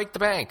not break the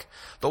bank.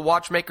 The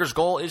watchmaker's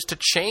goal is to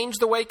change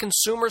the way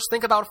consumers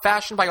think about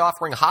fashion by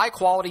offering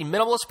high-quality,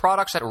 minimalist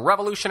products at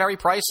revolutionary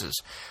prices.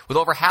 With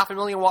over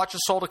 500,000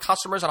 watches sold to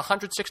customers in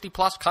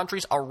 160-plus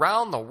countries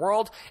around the world,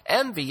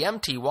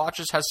 MVMT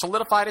Watches has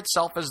solidified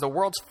itself as the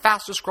world's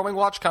fastest-growing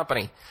watch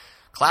company.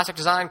 Classic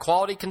design,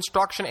 quality,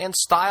 construction, and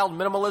styled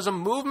minimalism,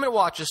 Movement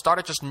Watches start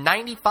at just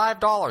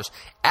 $95.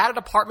 At a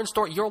department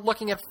store, you're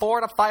looking at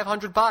 $400 to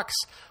 $500.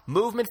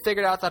 Movement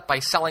figured out that by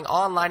selling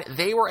online,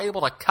 they were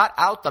able to cut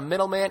out the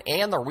middleman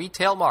and the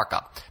retail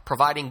markup,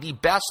 providing the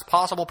best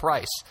possible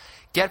price.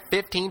 Get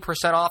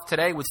 15% off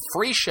today with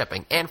free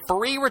shipping and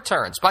free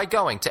returns by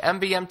going to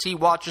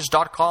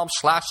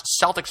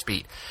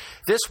mvmtwatches.com/CelticsBeat.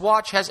 This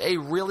watch has a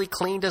really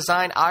clean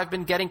design. I've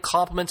been getting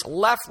compliments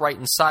left, right,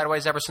 and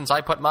sideways ever since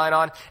I put mine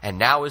on, and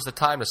now is the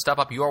time to step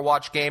up your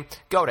watch game.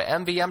 Go to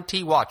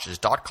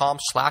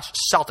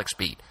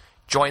mvmtwatches.com/CelticsBeat.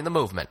 Join the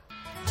movement.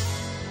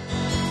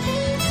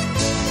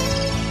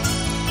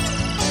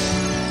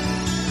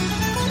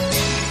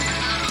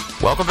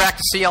 Welcome back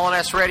to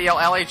CLNS Radio.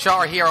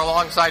 LHR here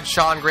alongside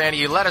Sean Graney.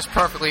 You led us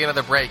perfectly into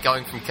the break,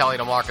 going from Kelly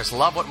to Marcus.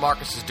 Love what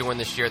Marcus is doing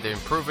this year, the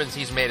improvements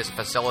he's made as a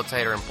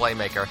facilitator and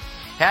playmaker.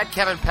 Had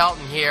Kevin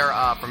Pelton here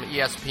from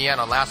ESPN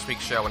on last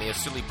week's show, and he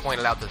astutely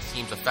pointed out that the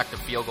team's effective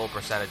field goal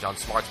percentage on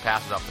Smart's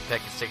passes off the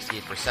pick is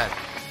 68%.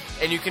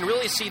 And you can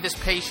really see this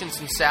patience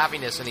and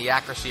savviness and the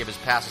accuracy of his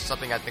passes,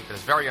 something I think that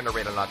is very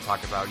underrated and not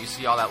talked about. You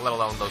see all that, let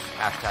alone those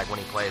hashtag when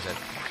he plays it.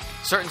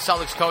 Certain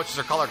Celtics coaches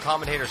or color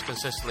commentators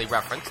consistently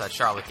reference that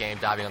Charlotte game,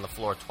 diving on the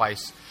floor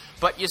twice.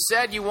 But you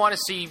said you want to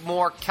see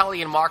more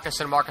Kelly and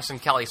Marcus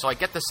and Kelly, so I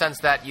get the sense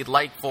that you'd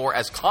like for,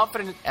 as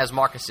confident as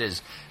Marcus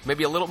is,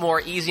 maybe a little more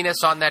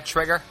easiness on that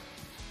trigger?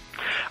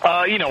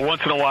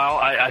 Once in a while,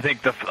 I think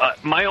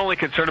my only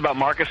concern about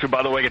Marcus, who,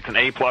 by the way, gets an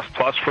A++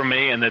 from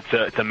me, and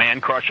it's a man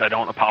crush I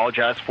don't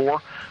apologize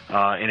for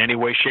in any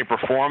way, shape, or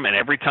form. And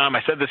every time,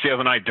 I said this the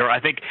other night, I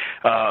think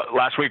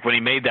last week when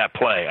he made that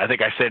play, I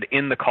think I said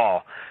in the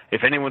call,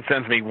 if anyone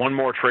sends me one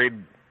more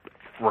trade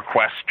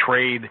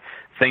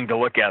thing to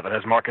look at that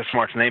has Marcus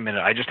Smart's name in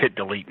it, I just hit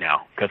delete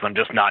now because I'm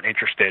just not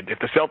interested. If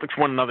the Celtics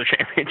win another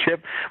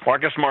championship,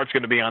 Marcus Smart's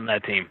going to be on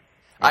that team.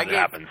 It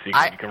happens. You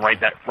can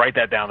write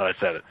that down that I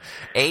said it.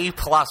 A++.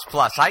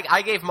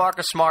 I gave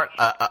Marcus Smart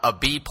a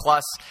B+.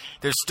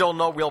 There's still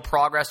no real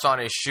progress on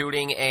his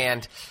shooting,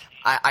 and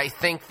I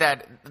think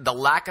that the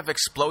lack of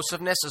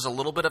explosiveness is a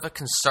little bit of a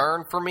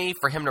concern for me,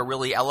 for him to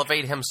really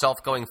elevate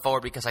himself going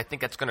forward, because I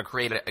think that's going to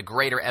create a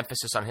greater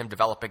emphasis on him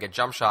developing a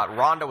jump shot.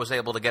 Rondo was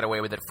able to get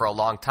away with it for a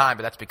long time,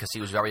 but that's because he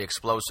was very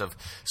explosive.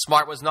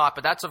 Smart was not,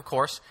 but that's, of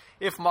course,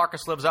 if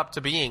Marcus lives up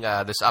to being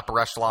this upper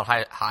echelon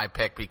high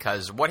pick,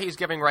 because what he's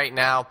giving right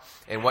now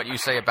and what you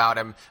say about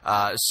him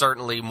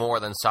certainly more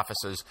than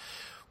suffices.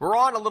 We're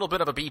on a little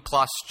bit of a B+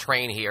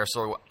 train here,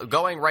 so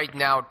going right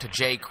now to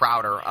Jay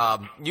Crowder.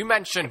 You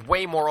mentioned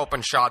way more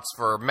open shots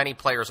for many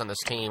players on this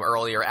team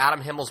earlier.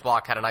 Adam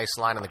Himmelsbach had a nice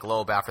line in the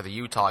Globe after the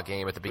Utah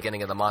game at the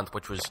beginning of the month,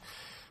 which was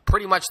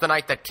pretty much the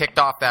night that kicked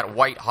off that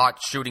white-hot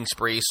shooting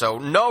spree. So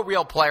no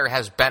real player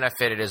has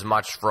benefited as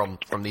much from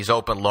these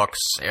open looks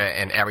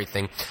and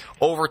everything.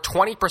 Over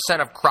 20%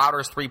 of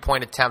Crowder's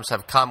three-point attempts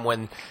have come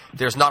when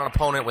there's not an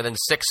opponent within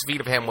 6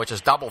 feet of him, which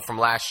is double from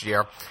last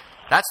year.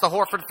 That's the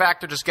Horford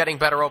factor, just getting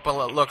better open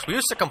looks. We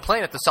used to complain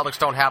that the Celtics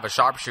don't have a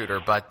sharpshooter,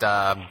 but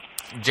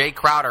Jay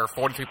Crowder,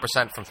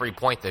 43% from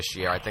three-point this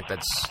year. I think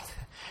that's...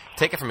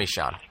 Take it from me,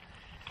 Sean.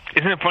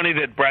 Isn't it funny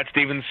that Brad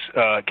Stevens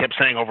kept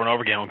saying over and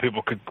over again when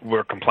people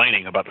were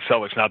complaining about the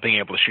Celtics not being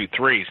able to shoot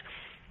threes,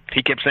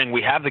 he kept saying,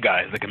 we have the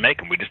guys that can make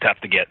them. We just have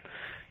to get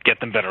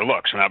them better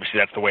looks. And obviously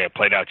that's the way it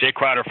played out. Jay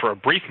Crowder, for a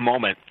brief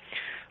moment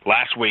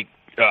last week,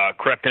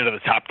 crept into the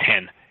top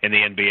 10 in the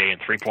NBA in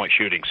three-point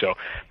shooting. So,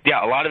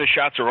 yeah, a lot of his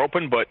shots are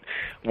open, but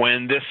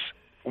when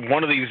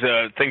one of these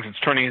things that's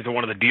turning into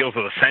one of the deals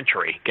of the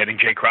century, getting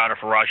Jay Crowder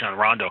for Rajon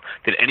Rondo,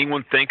 did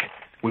anyone think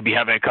we'd be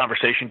having a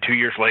conversation 2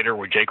 years later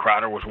where Jay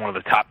Crowder was one of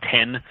the top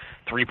 10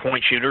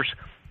 three-point shooters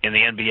in the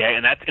NBA?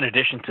 And that's in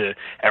addition to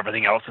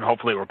everything else, and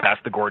hopefully we're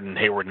past the Gordon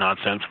Hayward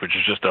nonsense, which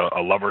is just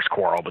a lover's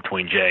quarrel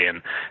between Jay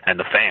and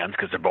the fans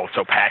because they're both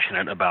so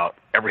passionate about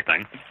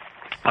everything.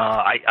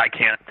 I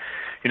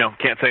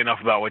can't say enough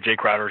about what Jay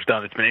Crowder has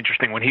done. It's been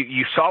interesting. When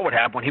you saw what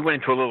happened when he went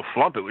into a little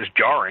slump, it was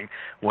jarring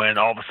when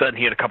all of a sudden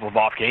he had a couple of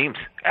off games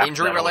after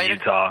injury-related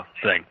Utah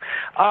thing.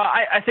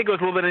 I think it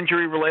was a little bit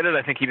injury-related.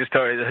 I think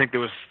I think there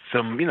was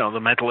some, the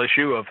mental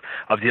issue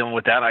of dealing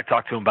with that. I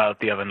talked to him about it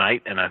the other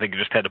night, and I think he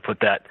just had to put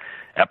that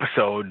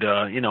episode,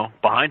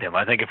 behind him.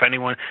 I think if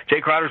anyone,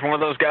 Jay Crowder's one of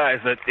those guys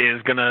that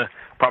is going to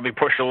probably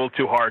push a little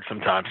too hard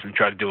sometimes and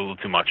try to do a little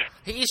too much.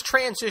 He's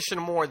transitioned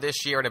more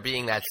this year into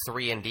being that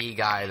 3-and-D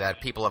guy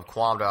that people have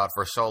qualmed about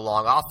for so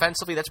long.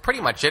 Offensively, that's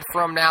pretty much it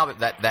for him now,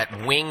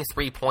 that wing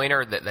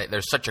three-pointer, that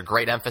there's such a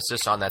great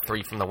emphasis on that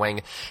three from the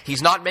wing.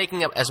 He's not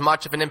making as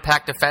much of an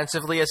impact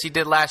defensively as he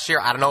did last year.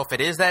 I don't know if it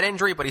is that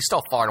injury, but he's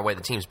still far and away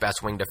the team's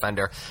best wing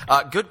defender.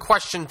 Good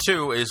question,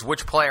 too, is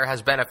which player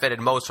has benefited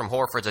most from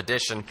Horford's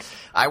addition.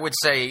 I would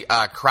say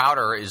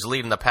Crowder is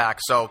leading the pack,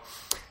 so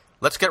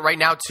let's get right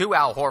now to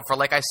Al Horford.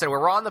 Like I said,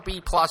 we're on the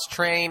B-plus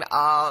train.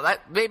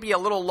 That may be a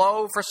little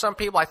low for some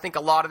people. I think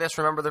a lot of this,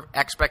 remember the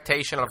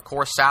expectation of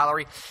course,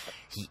 salary.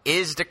 He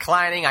is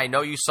declining. I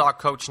know you saw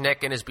Coach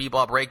Nick in his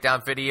B-ball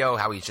breakdown video,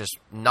 how he's just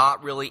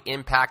not really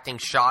impacting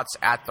shots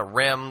at the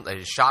rim.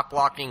 His shot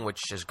blocking, which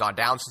has gone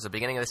down since the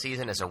beginning of the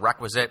season, is a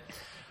requisite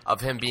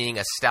of him being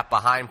a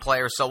step-behind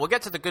player. So we'll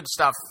get to the good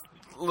stuff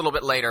a little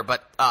bit later,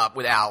 but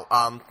with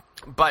Al.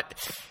 But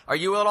are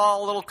you at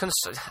all a little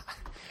concerned?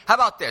 How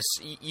about this?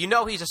 You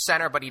know he's a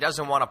center, but he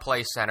doesn't want to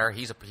play center.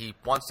 He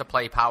wants to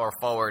play power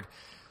forward.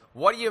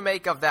 What do you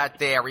make of that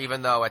there,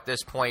 even though at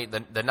this point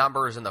the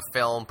numbers in the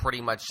film pretty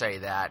much say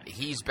that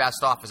he's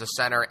best off as a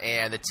center,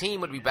 and the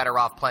team would be better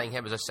off playing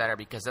him as a center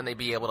because then they'd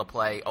be able to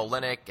play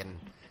Olynyk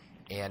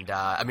and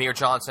Amir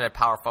Johnson at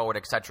power forward,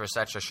 et cetera, et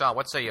cetera. Sean,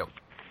 what say you?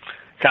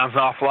 Sounds an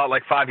awful lot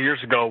like 5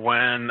 years ago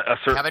when a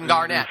certain Kevin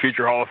Garnett,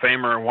 future Hall of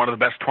Famer and one of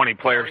the best 20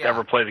 players to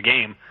ever play the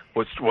game,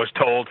 was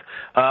told,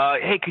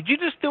 hey, could you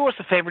just do us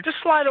a favor? Just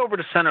slide over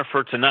to center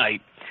for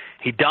tonight.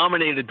 He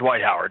dominated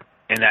Dwight Howard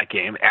in that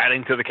game,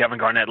 adding to the Kevin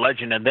Garnett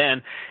legend, and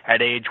then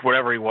at age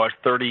whatever he was,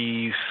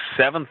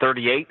 37,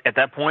 38 at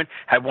that point,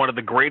 had one of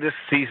the greatest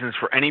seasons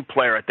for any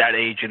player at that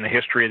age in the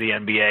history of the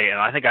NBA, and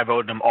I think I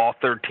voted him all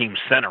third-team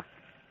center,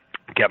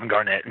 Kevin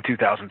Garnett, in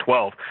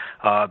 2012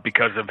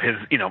 because of his,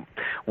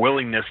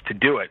 willingness to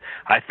do it.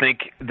 I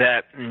think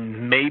that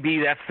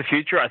maybe that's the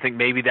future. I think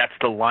maybe that's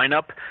the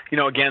lineup.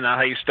 Again, not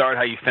how you start,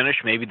 how you finish.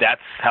 Maybe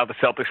that's how the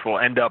Celtics will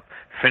end up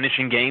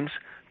finishing games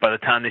by the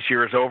time this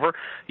year is over.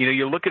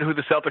 You look at who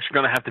the Celtics are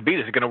going to have to beat.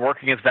 Is it going to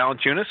work against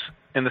Valanciunas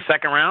in the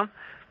second round?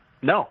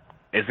 No.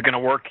 Is it going to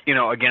work,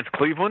 against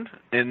Cleveland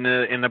in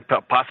the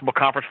possible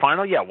conference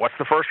final? Yeah. What's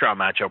the first round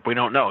matchup? We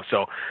don't know.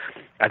 So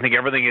I think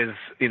everything is,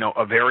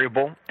 a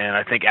variable, and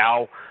I think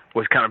Al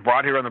was kind of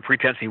brought here on the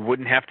pretense he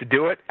wouldn't have to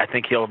do it. I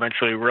think he'll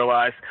eventually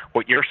realize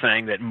what you're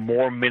saying, that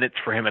more minutes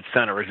for him at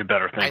center is a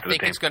better thing for the team. I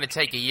think it's going to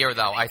take a year,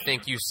 though. I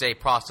think you say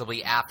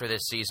possibly after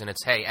this season,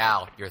 it's, hey,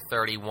 Al, you're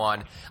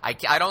 31.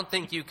 I don't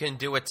think you can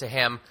do it to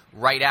him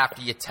right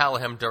after you tell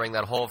him during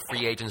that whole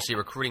free agency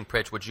recruiting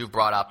pitch, which you've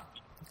brought up.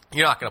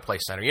 You're not going to play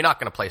center. You're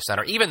not going to play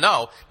center, even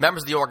though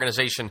members of the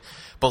organization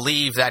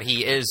believe that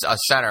he is a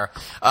center.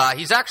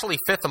 He's actually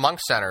fifth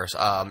amongst centers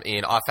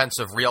in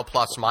offensive real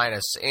plus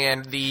minus.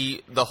 And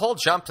the whole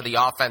jump to the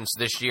offense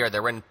this year,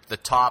 they're in the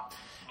top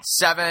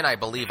 7, I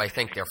believe. I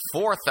think they're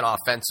fourth in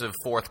offensive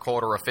fourth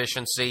quarter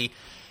efficiency.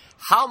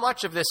 How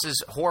much of this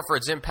is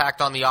Horford's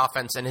impact on the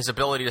offense and his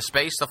ability to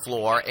space the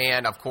floor,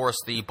 and, of course,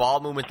 the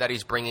ball movement that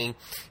he's bringing,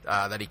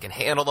 that he can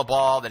handle the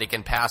ball, that he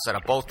can pass at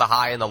both the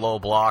high and the low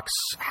blocks?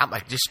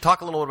 Just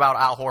talk a little bit about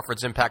Al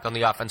Horford's impact on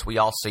the offense. We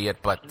all see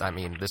it, but,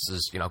 this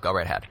is, go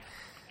right ahead.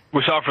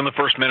 We saw it from the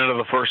first minute of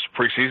the first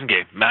preseason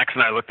game. Max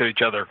and I looked at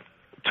each other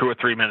 2 or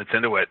 3 minutes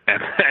into it,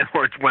 and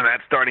when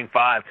that starting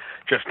five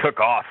just took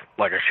off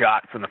like a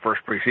shot from the first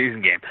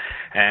preseason game.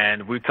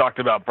 And we talked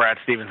about Brad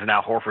Stevens and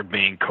Al Horford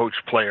being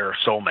coach-player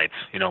soulmates.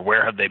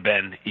 Where have they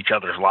been each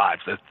other's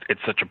lives?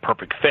 It's such a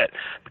perfect fit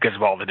because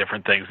of all the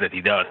different things that he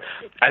does.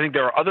 I think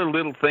there are other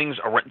little things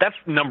around. That's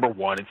number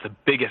one. It's the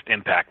biggest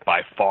impact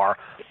by far.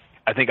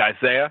 I think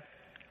Isaiah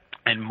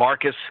and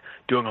Marcus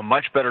doing a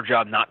much better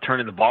job not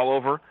turning the ball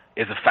over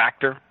is a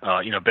factor.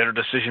 Better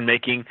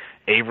decision-making,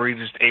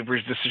 Avery's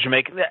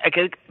decision-making. I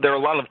think there are a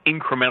lot of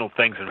incremental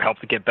things that help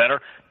to get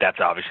better. That's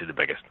obviously the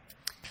biggest.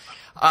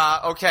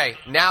 Okay,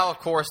 now, of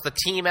course, the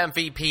team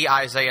MVP,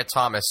 Isaiah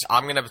Thomas.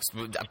 I'm going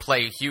to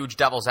play huge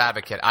devil's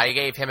advocate. I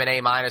gave him an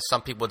A-.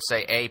 Some people would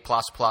say A++.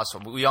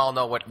 We all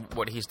know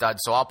what he's done,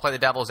 so I'll play the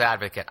devil's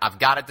advocate. I've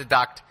got to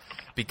deduct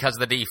because of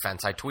the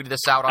defense. I tweeted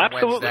this out on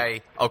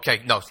Wednesday.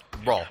 Okay, no,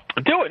 roll.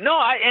 Do it.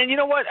 No, and you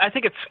know what? I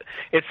think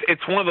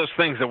it's one of those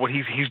things that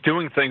he's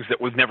doing things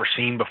that we've never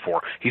seen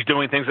before. He's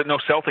doing things that no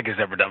Celtic has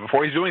ever done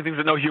before. He's doing things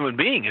that no human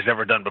being has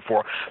ever done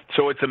before.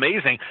 So it's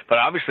amazing. But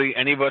obviously,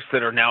 any of us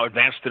that are now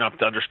advanced enough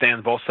to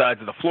understand both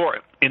sides of the floor,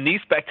 in these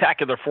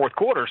spectacular fourth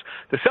quarters,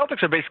 the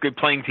Celtics are basically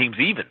playing teams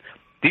even.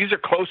 These are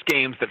close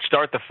games that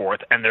start the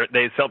fourth, and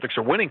the Celtics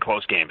are winning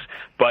close games.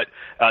 But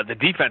the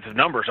defensive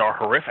numbers are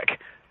horrific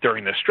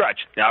during this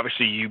stretch. Now,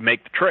 obviously, you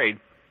make the trade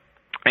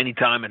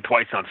anytime and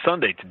twice on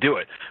Sunday to do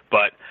it.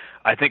 But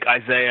I think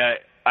Isaiah,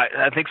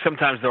 I think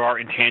sometimes there are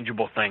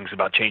intangible things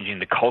about changing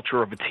the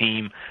culture of a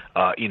team,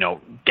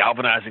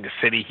 galvanizing a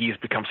city. He has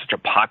become such a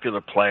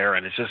popular player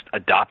and has just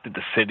adopted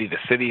the city. The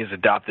city has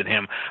adopted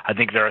him. I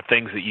think there are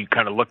things that you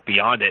kind of look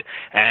beyond it.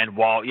 And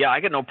while,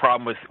 I got no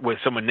problem with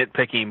someone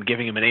nitpicking him,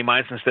 giving him an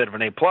A- instead of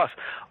an A+,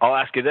 I'll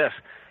ask you this.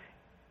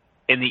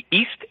 In the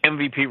East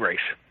MVP race,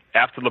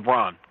 after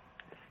LeBron,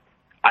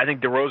 I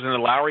think DeRozan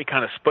and Lowry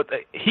kind of split.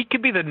 He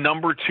could be the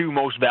number 2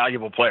 most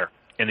valuable player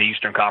in the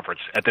Eastern Conference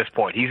at this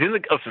point.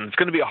 Listen, it's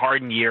going to be a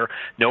Harden year.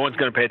 No one's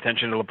going to pay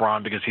attention to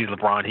LeBron because he's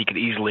LeBron. He could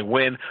easily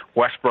win.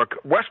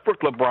 Westbrook,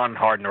 LeBron, and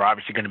Harden are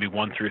obviously going to be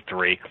 1 through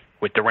 3,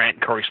 with Durant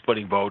and Curry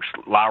splitting votes,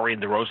 Lowry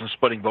and DeRozan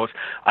splitting votes.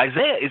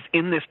 Isaiah is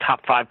in this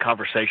top 5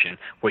 conversation,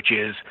 which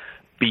is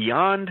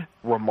beyond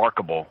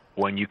remarkable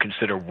when you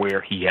consider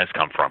where he has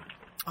come from.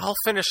 I'll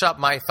finish up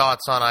my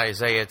thoughts on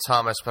Isaiah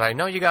Thomas, but I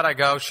know you got to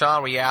go,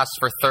 Sean. We asked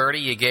for 30.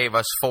 You gave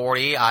us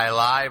 40. I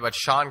lied, but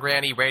Sean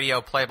Grandy,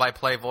 radio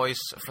play-by-play voice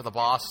for the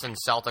Boston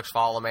Celtics.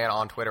 Follow the man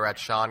on Twitter at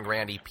Sean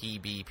Grandy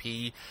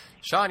PBP.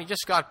 Sean, you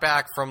just got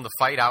back from the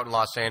fight out in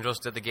Los Angeles,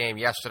 did the game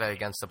yesterday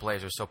against the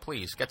Blazers, so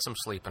please get some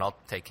sleep, and I'll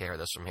take care of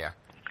this from here.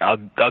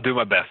 I'll do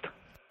my best.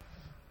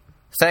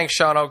 Thanks,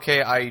 Sean.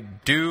 Okay, I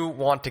do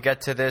want to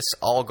get to this.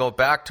 I'll go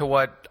back to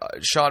what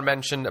Sean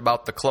mentioned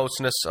about the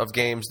closeness of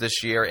games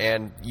this year.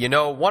 And,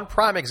 one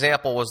prime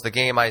example was the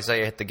game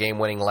Isaiah hit the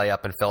game-winning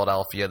layup in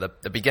Philadelphia,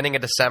 the beginning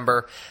of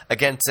December,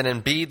 against an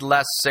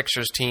Embiid-less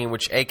Sixers team,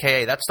 which,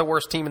 a.k.a., that's the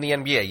worst team in the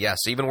NBA. Yes,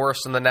 even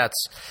worse than the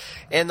Nets.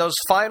 And those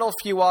final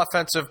few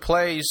offensive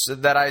plays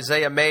that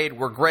Isaiah made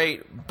were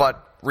great,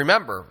 but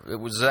remember, it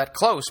was that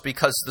close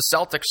because the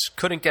Celtics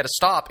couldn't get a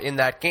stop in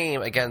that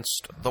game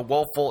against the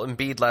woeful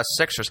Embiid-less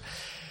Sixers.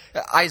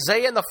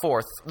 Isaiah in the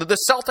fourth, the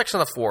Celtics in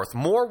the fourth,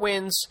 more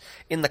wins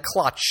in the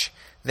clutch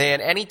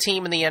than any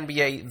team in the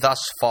NBA thus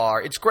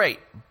far. It's great,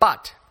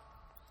 but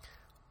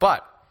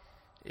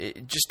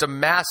just a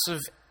massive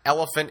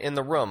elephant in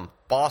the room.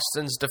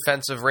 Boston's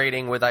defensive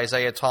rating with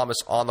Isaiah Thomas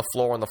on the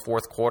floor in the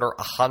fourth quarter,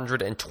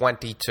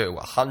 122.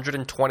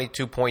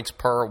 122 points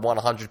per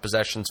 100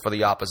 possessions for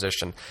the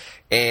opposition.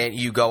 And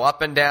you go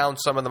up and down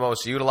some of the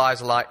most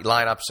utilized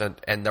lineups,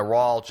 and they're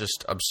all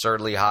just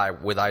absurdly high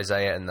with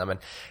Isaiah in them.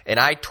 And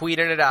I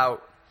tweeted it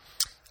out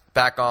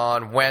back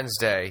on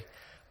Wednesday.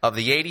 Of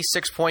the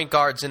 86 point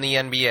guards in the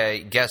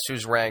NBA, guess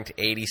who's ranked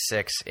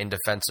 86 in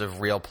defensive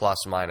real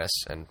plus-minus?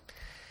 And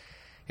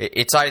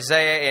it's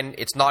Isaiah, and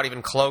it's not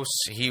even close.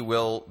 He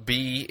will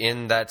be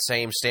in that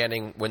same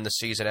standing when the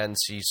season ends.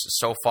 He's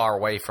so far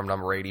away from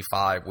number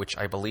 85, which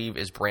I believe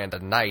is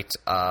Brandon Knight.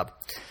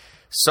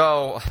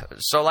 So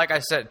like I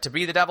said, to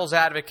be the devil's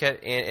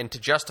advocate and to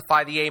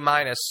justify the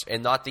A-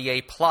 and not the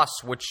A+,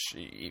 which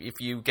if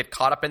you get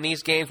caught up in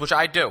these games, which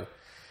I do,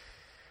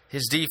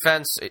 his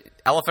defense,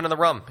 elephant in the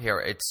room here.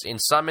 It's in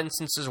some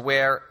instances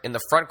where in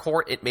the front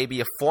court it may be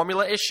a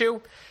formula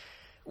issue.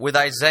 With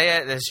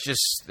Isaiah,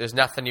 there's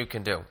nothing you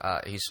can do.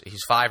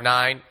 He's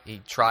 5'9".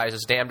 He tries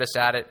his damnedest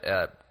at it,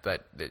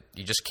 but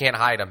you just can't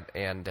hide him.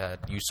 And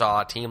you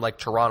saw a team like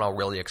Toronto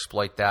really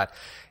exploit that,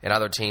 and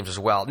other teams as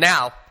well.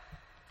 Now,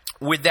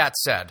 with that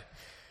said,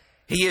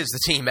 he is the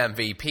team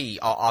MVP.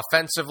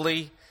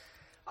 Offensively,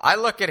 I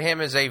look at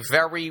him as a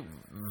very,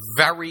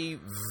 very,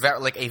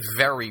 like a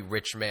very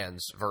rich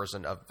man's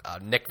version of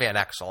Nick Van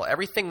Exel.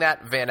 Everything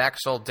that Van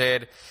Exel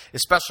did,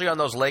 especially on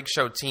those Lake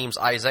Show teams,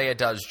 Isaiah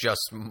does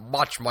just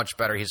much, much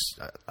better.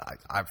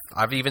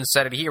 I've even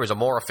said it here. He's a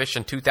more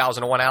efficient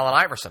 2001 Allen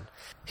Iverson.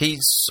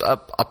 He's a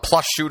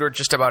plus shooter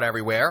just about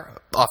everywhere.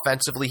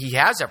 Offensively, he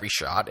has every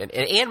shot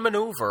and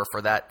maneuver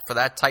for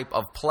that type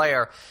of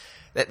player.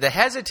 The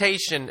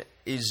hesitation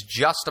is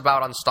just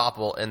about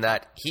unstoppable in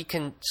that he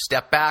can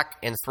step back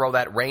and throw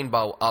that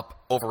rainbow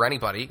up over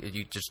anybody.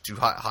 You just too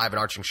high of an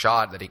arching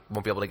shot that he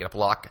won't be able to get a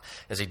block,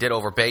 as he did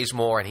over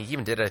Bazemore, and he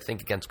even did it, I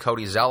think, against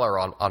Cody Zeller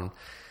on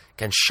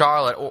against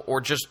Charlotte,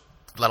 or just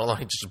let alone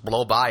just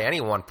blow by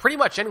anyone, pretty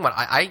much anyone.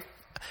 I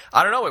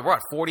don't know. We're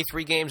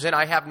 43 games in.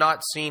 I have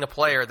not seen a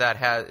player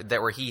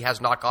where he has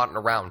not gotten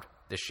around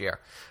this year.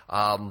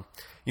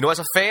 As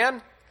a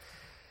fan,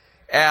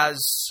 as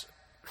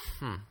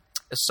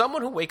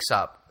someone who wakes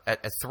up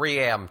at 3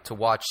 a.m. to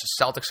watch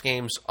Celtics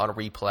games on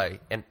replay,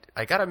 and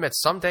I got to admit,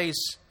 some days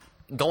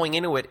going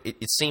into it,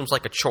 it seems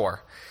like a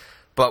chore.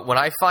 But when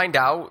I find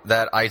out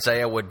that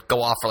Isaiah would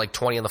go off for like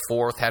 20 in the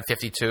fourth, had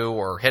 52,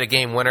 or hit a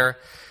game winner,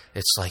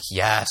 it's like,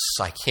 yes,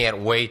 I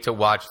can't wait to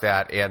watch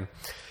that. And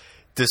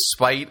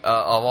despite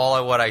of all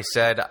of what I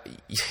said,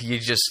 you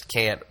just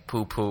can't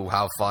poo-poo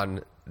how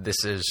fun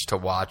this is to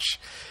watch.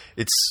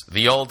 It's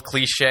the old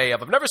cliche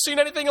of, I've never seen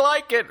anything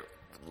like it.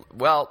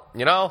 Well,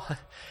 you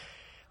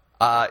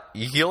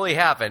really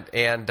haven't.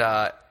 And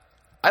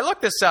I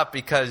looked this up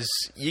because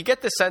you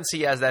get the sense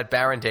he has that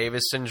Baron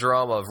Davis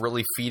syndrome of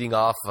really feeding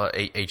off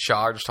a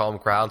charged home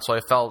crowd. So I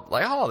felt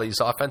like, these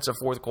offensive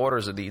fourth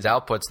quarters and these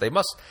outputs, they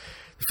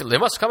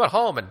must come at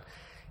home. And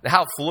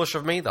how foolish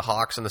of me, the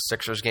Hawks and the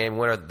Sixers game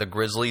winner, the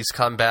Grizzlies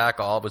come back,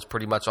 all was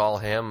pretty much all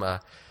him.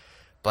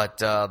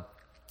 But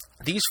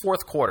these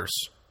fourth quarters,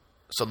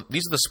 so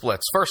these are the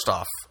splits. First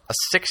off, a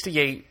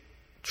 68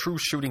 true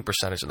shooting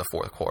percentage in the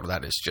fourth quarter.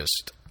 That is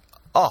just,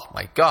 oh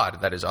my God,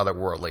 that is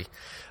otherworldly.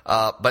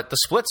 But the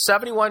split,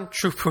 71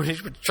 true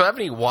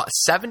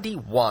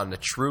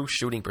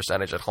shooting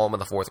percentage at home in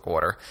the fourth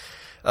quarter.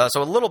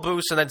 So a little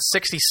boost, and then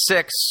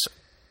 66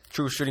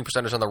 true shooting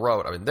percentage on the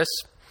road. I mean, this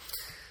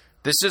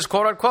is,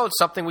 quote-unquote,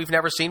 something we've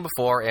never seen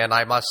before, and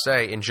I must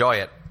say, enjoy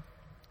it.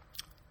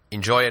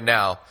 Enjoy it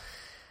now.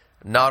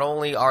 Not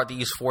only are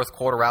these fourth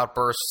quarter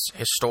outbursts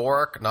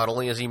historic, not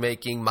only is he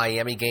making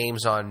Miami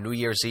games on New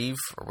Year's Eve,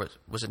 or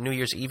was it New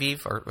Year's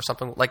Eve or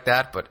something like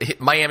that, but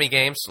Miami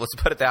games, let's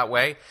put it that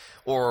way,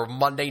 or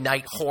Monday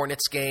night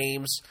Hornets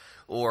games,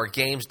 or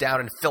games down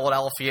in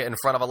Philadelphia in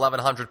front of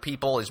 1,100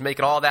 people. He's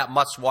making all that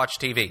must-watch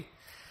TV.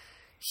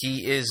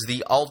 He is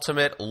the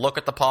ultimate look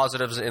at the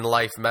positives in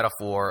life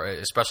metaphor,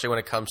 especially when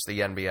it comes to the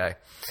NBA.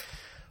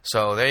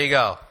 So there you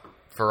go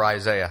for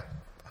Isaiah.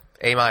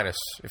 A-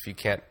 if you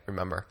can't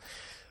remember.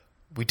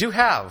 We do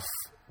have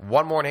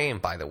one more name,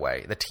 by the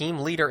way, the team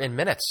leader in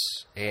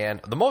minutes and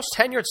the most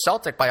tenured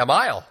Celtic by a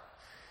mile.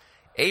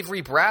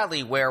 Avery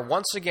Bradley, where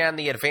once again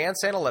the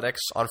advanced analytics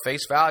on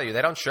face value,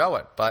 they don't show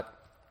it. But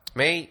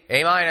me,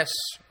 A-,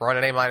 we're on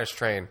an A-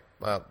 train.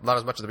 Well, not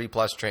as much as the B+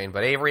 train,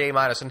 but Avery A-.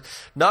 And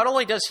not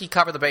only does he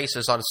cover the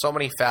bases on so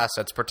many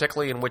facets,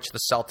 particularly in which the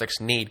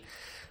Celtics need,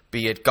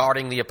 be it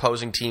guarding the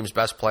opposing team's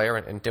best player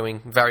and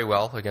doing very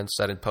well against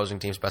that opposing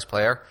team's best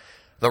player,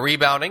 the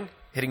rebounding,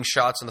 hitting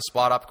shots in the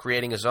spot up,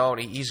 creating his own.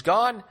 He's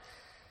gone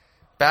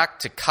back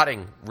to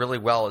cutting really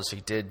well as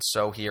he did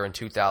so here in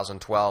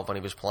 2012 when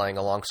he was playing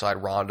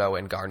alongside Rondo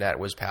and Garnett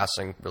was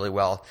passing really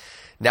well.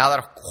 Now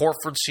that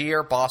Horford's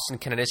here, Boston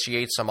can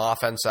initiate some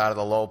offense out of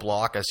the low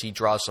block as he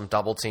draws some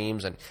double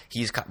teams, and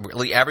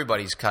really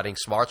everybody's cutting.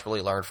 Smart's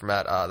really learned from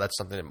that. That's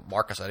something that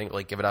Marcus, I didn't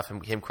really give enough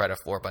him credit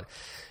for, but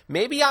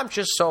maybe I'm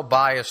just so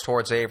biased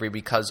towards Avery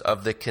because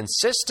of the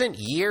consistent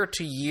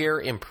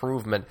year-to-year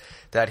improvement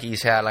that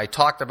he's had. And I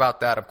talked about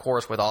that, of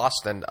course, with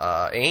Austin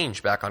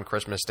Ainge back on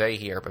Christmas Day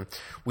here, but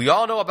we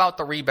all know about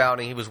the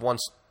rebounding. He was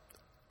once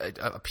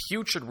a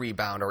putrid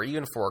rebounder,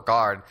 even for a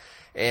guard.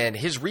 And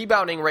his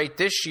rebounding rate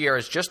this year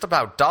is just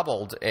about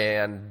doubled,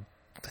 and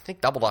I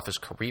think doubled off his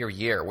career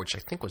year, which I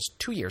think was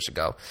 2 years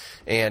ago.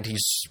 And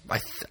he's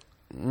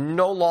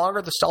no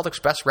longer the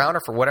Celtics' best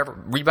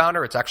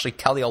rebounder. It's actually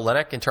Kelly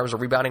Olynyk in terms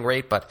of rebounding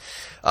rate, but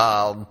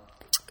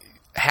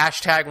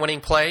hashtag winning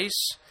plays.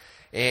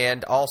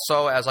 And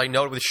also, as I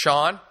noted with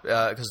Sean,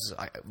 because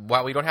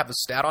while we don't have the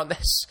stat on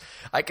this,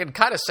 I can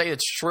kind of say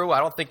it's true. I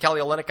don't think Kelly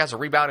Olynyk has a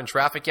rebound in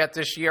traffic yet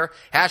this year.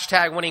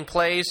 Hashtag winning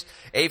plays.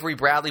 Avery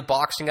Bradley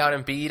boxing out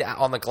Embiid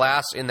on the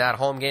glass in that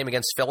home game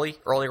against Philly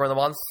earlier in the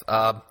month.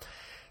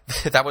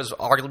 That was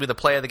arguably the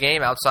play of the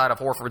game outside of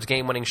Horford's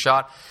game-winning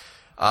shot.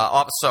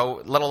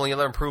 So, let alone the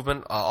other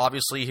improvement,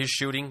 obviously his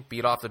shooting,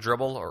 beat off the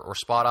dribble or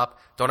spot up.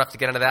 Don't have to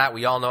get into that.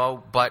 We all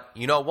know. But,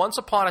 once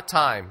upon a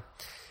time,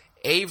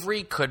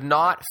 Avery could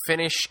not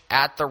finish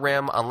at the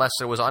rim unless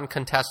it was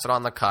uncontested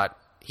on the cut.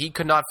 He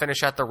could not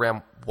finish at the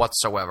rim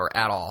whatsoever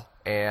at all.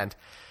 And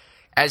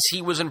as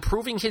he was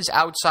improving his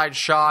outside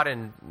shot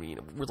and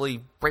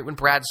really right when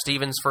Brad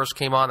Stevens first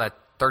came on, that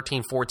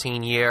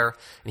 13-14 year,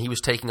 and he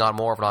was taking on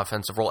more of an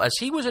offensive role, as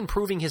he was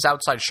improving his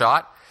outside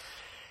shot,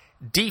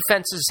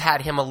 defenses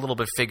had him a little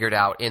bit figured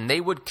out, and they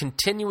would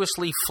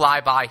continuously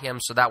fly by him,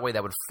 so that way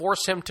that would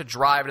force him to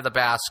drive to the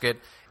basket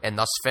and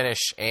thus finish,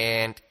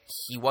 and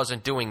he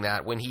wasn't doing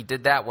that. When he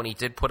did that, when he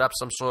did put up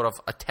some sort of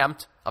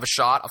attempt of a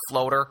shot, a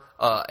floater,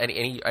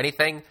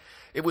 anything,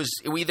 it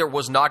either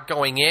was not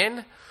going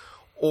in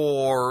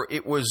or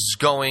it was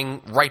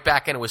going right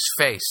back into his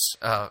face.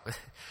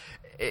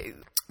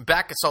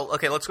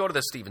 Let's go to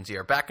the Stevens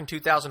year. Back in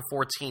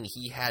 2014,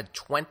 he had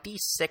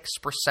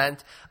 26%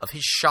 of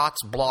his shots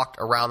blocked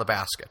around the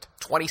basket.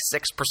 26%.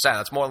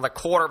 That's more than a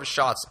quarter of his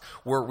shots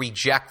were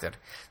rejected.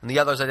 And the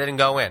others that didn't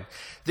go in.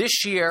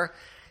 This year,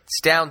 it's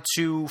down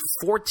to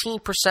 14%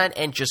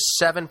 and just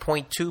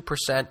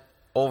 7.2%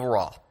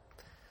 overall.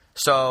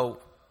 So,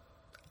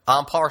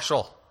 I'm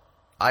partial.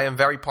 I am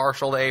very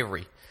partial to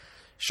Avery.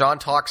 Sean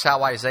talks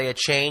how Isaiah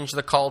changed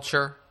the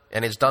culture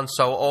and has done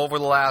so over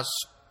the last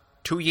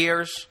 2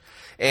 years.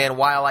 And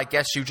while I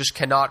guess you just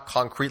cannot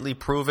concretely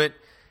prove it,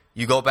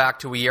 You go back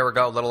to a year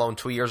ago, let alone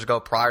 2 years ago,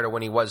 prior to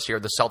when he was here,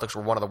 the Celtics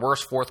were one of the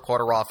worst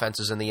fourth-quarter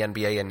offenses in the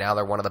NBA, and now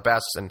they're one of the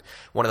best, and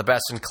one of the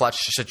best in clutch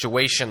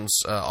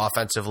situations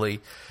offensively.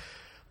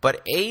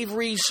 But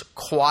Avery's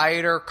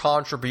quieter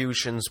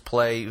contributions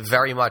play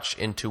very much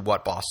into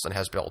what Boston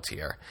has built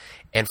here.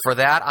 And for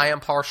that, I am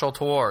partial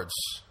towards.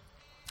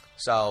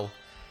 So,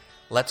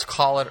 let's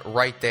call it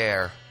right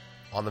there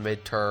on the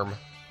midterm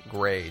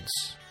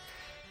grades.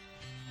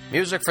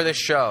 Music for this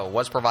show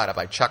was provided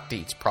by Chuck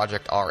Dietz,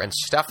 Project R, and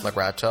Steph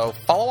Legrato.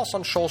 Follow us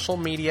on social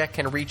media.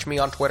 Can reach me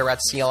on Twitter at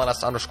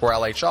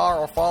CLNS_LHR,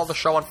 or follow the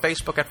show on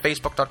Facebook at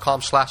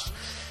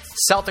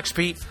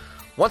facebook.com/CelticsBeat.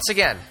 Once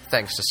again,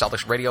 thanks to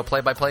Celtics radio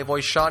play-by-play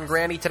voice Sean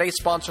Grandy. Today's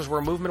sponsors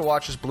were Movement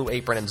Watches, Blue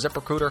Apron, and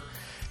ZipRecruiter.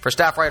 For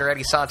staff writer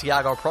Eddie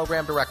Santiago,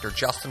 program director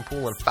Justin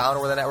Poole, and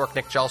founder of the network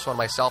Nick Gelso, and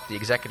myself, the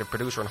executive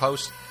producer and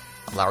host,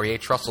 I'm Larry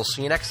H. Russell.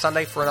 See you next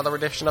Sunday for another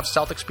edition of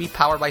Celtics Beat,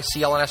 powered by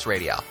CLNS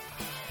Radio.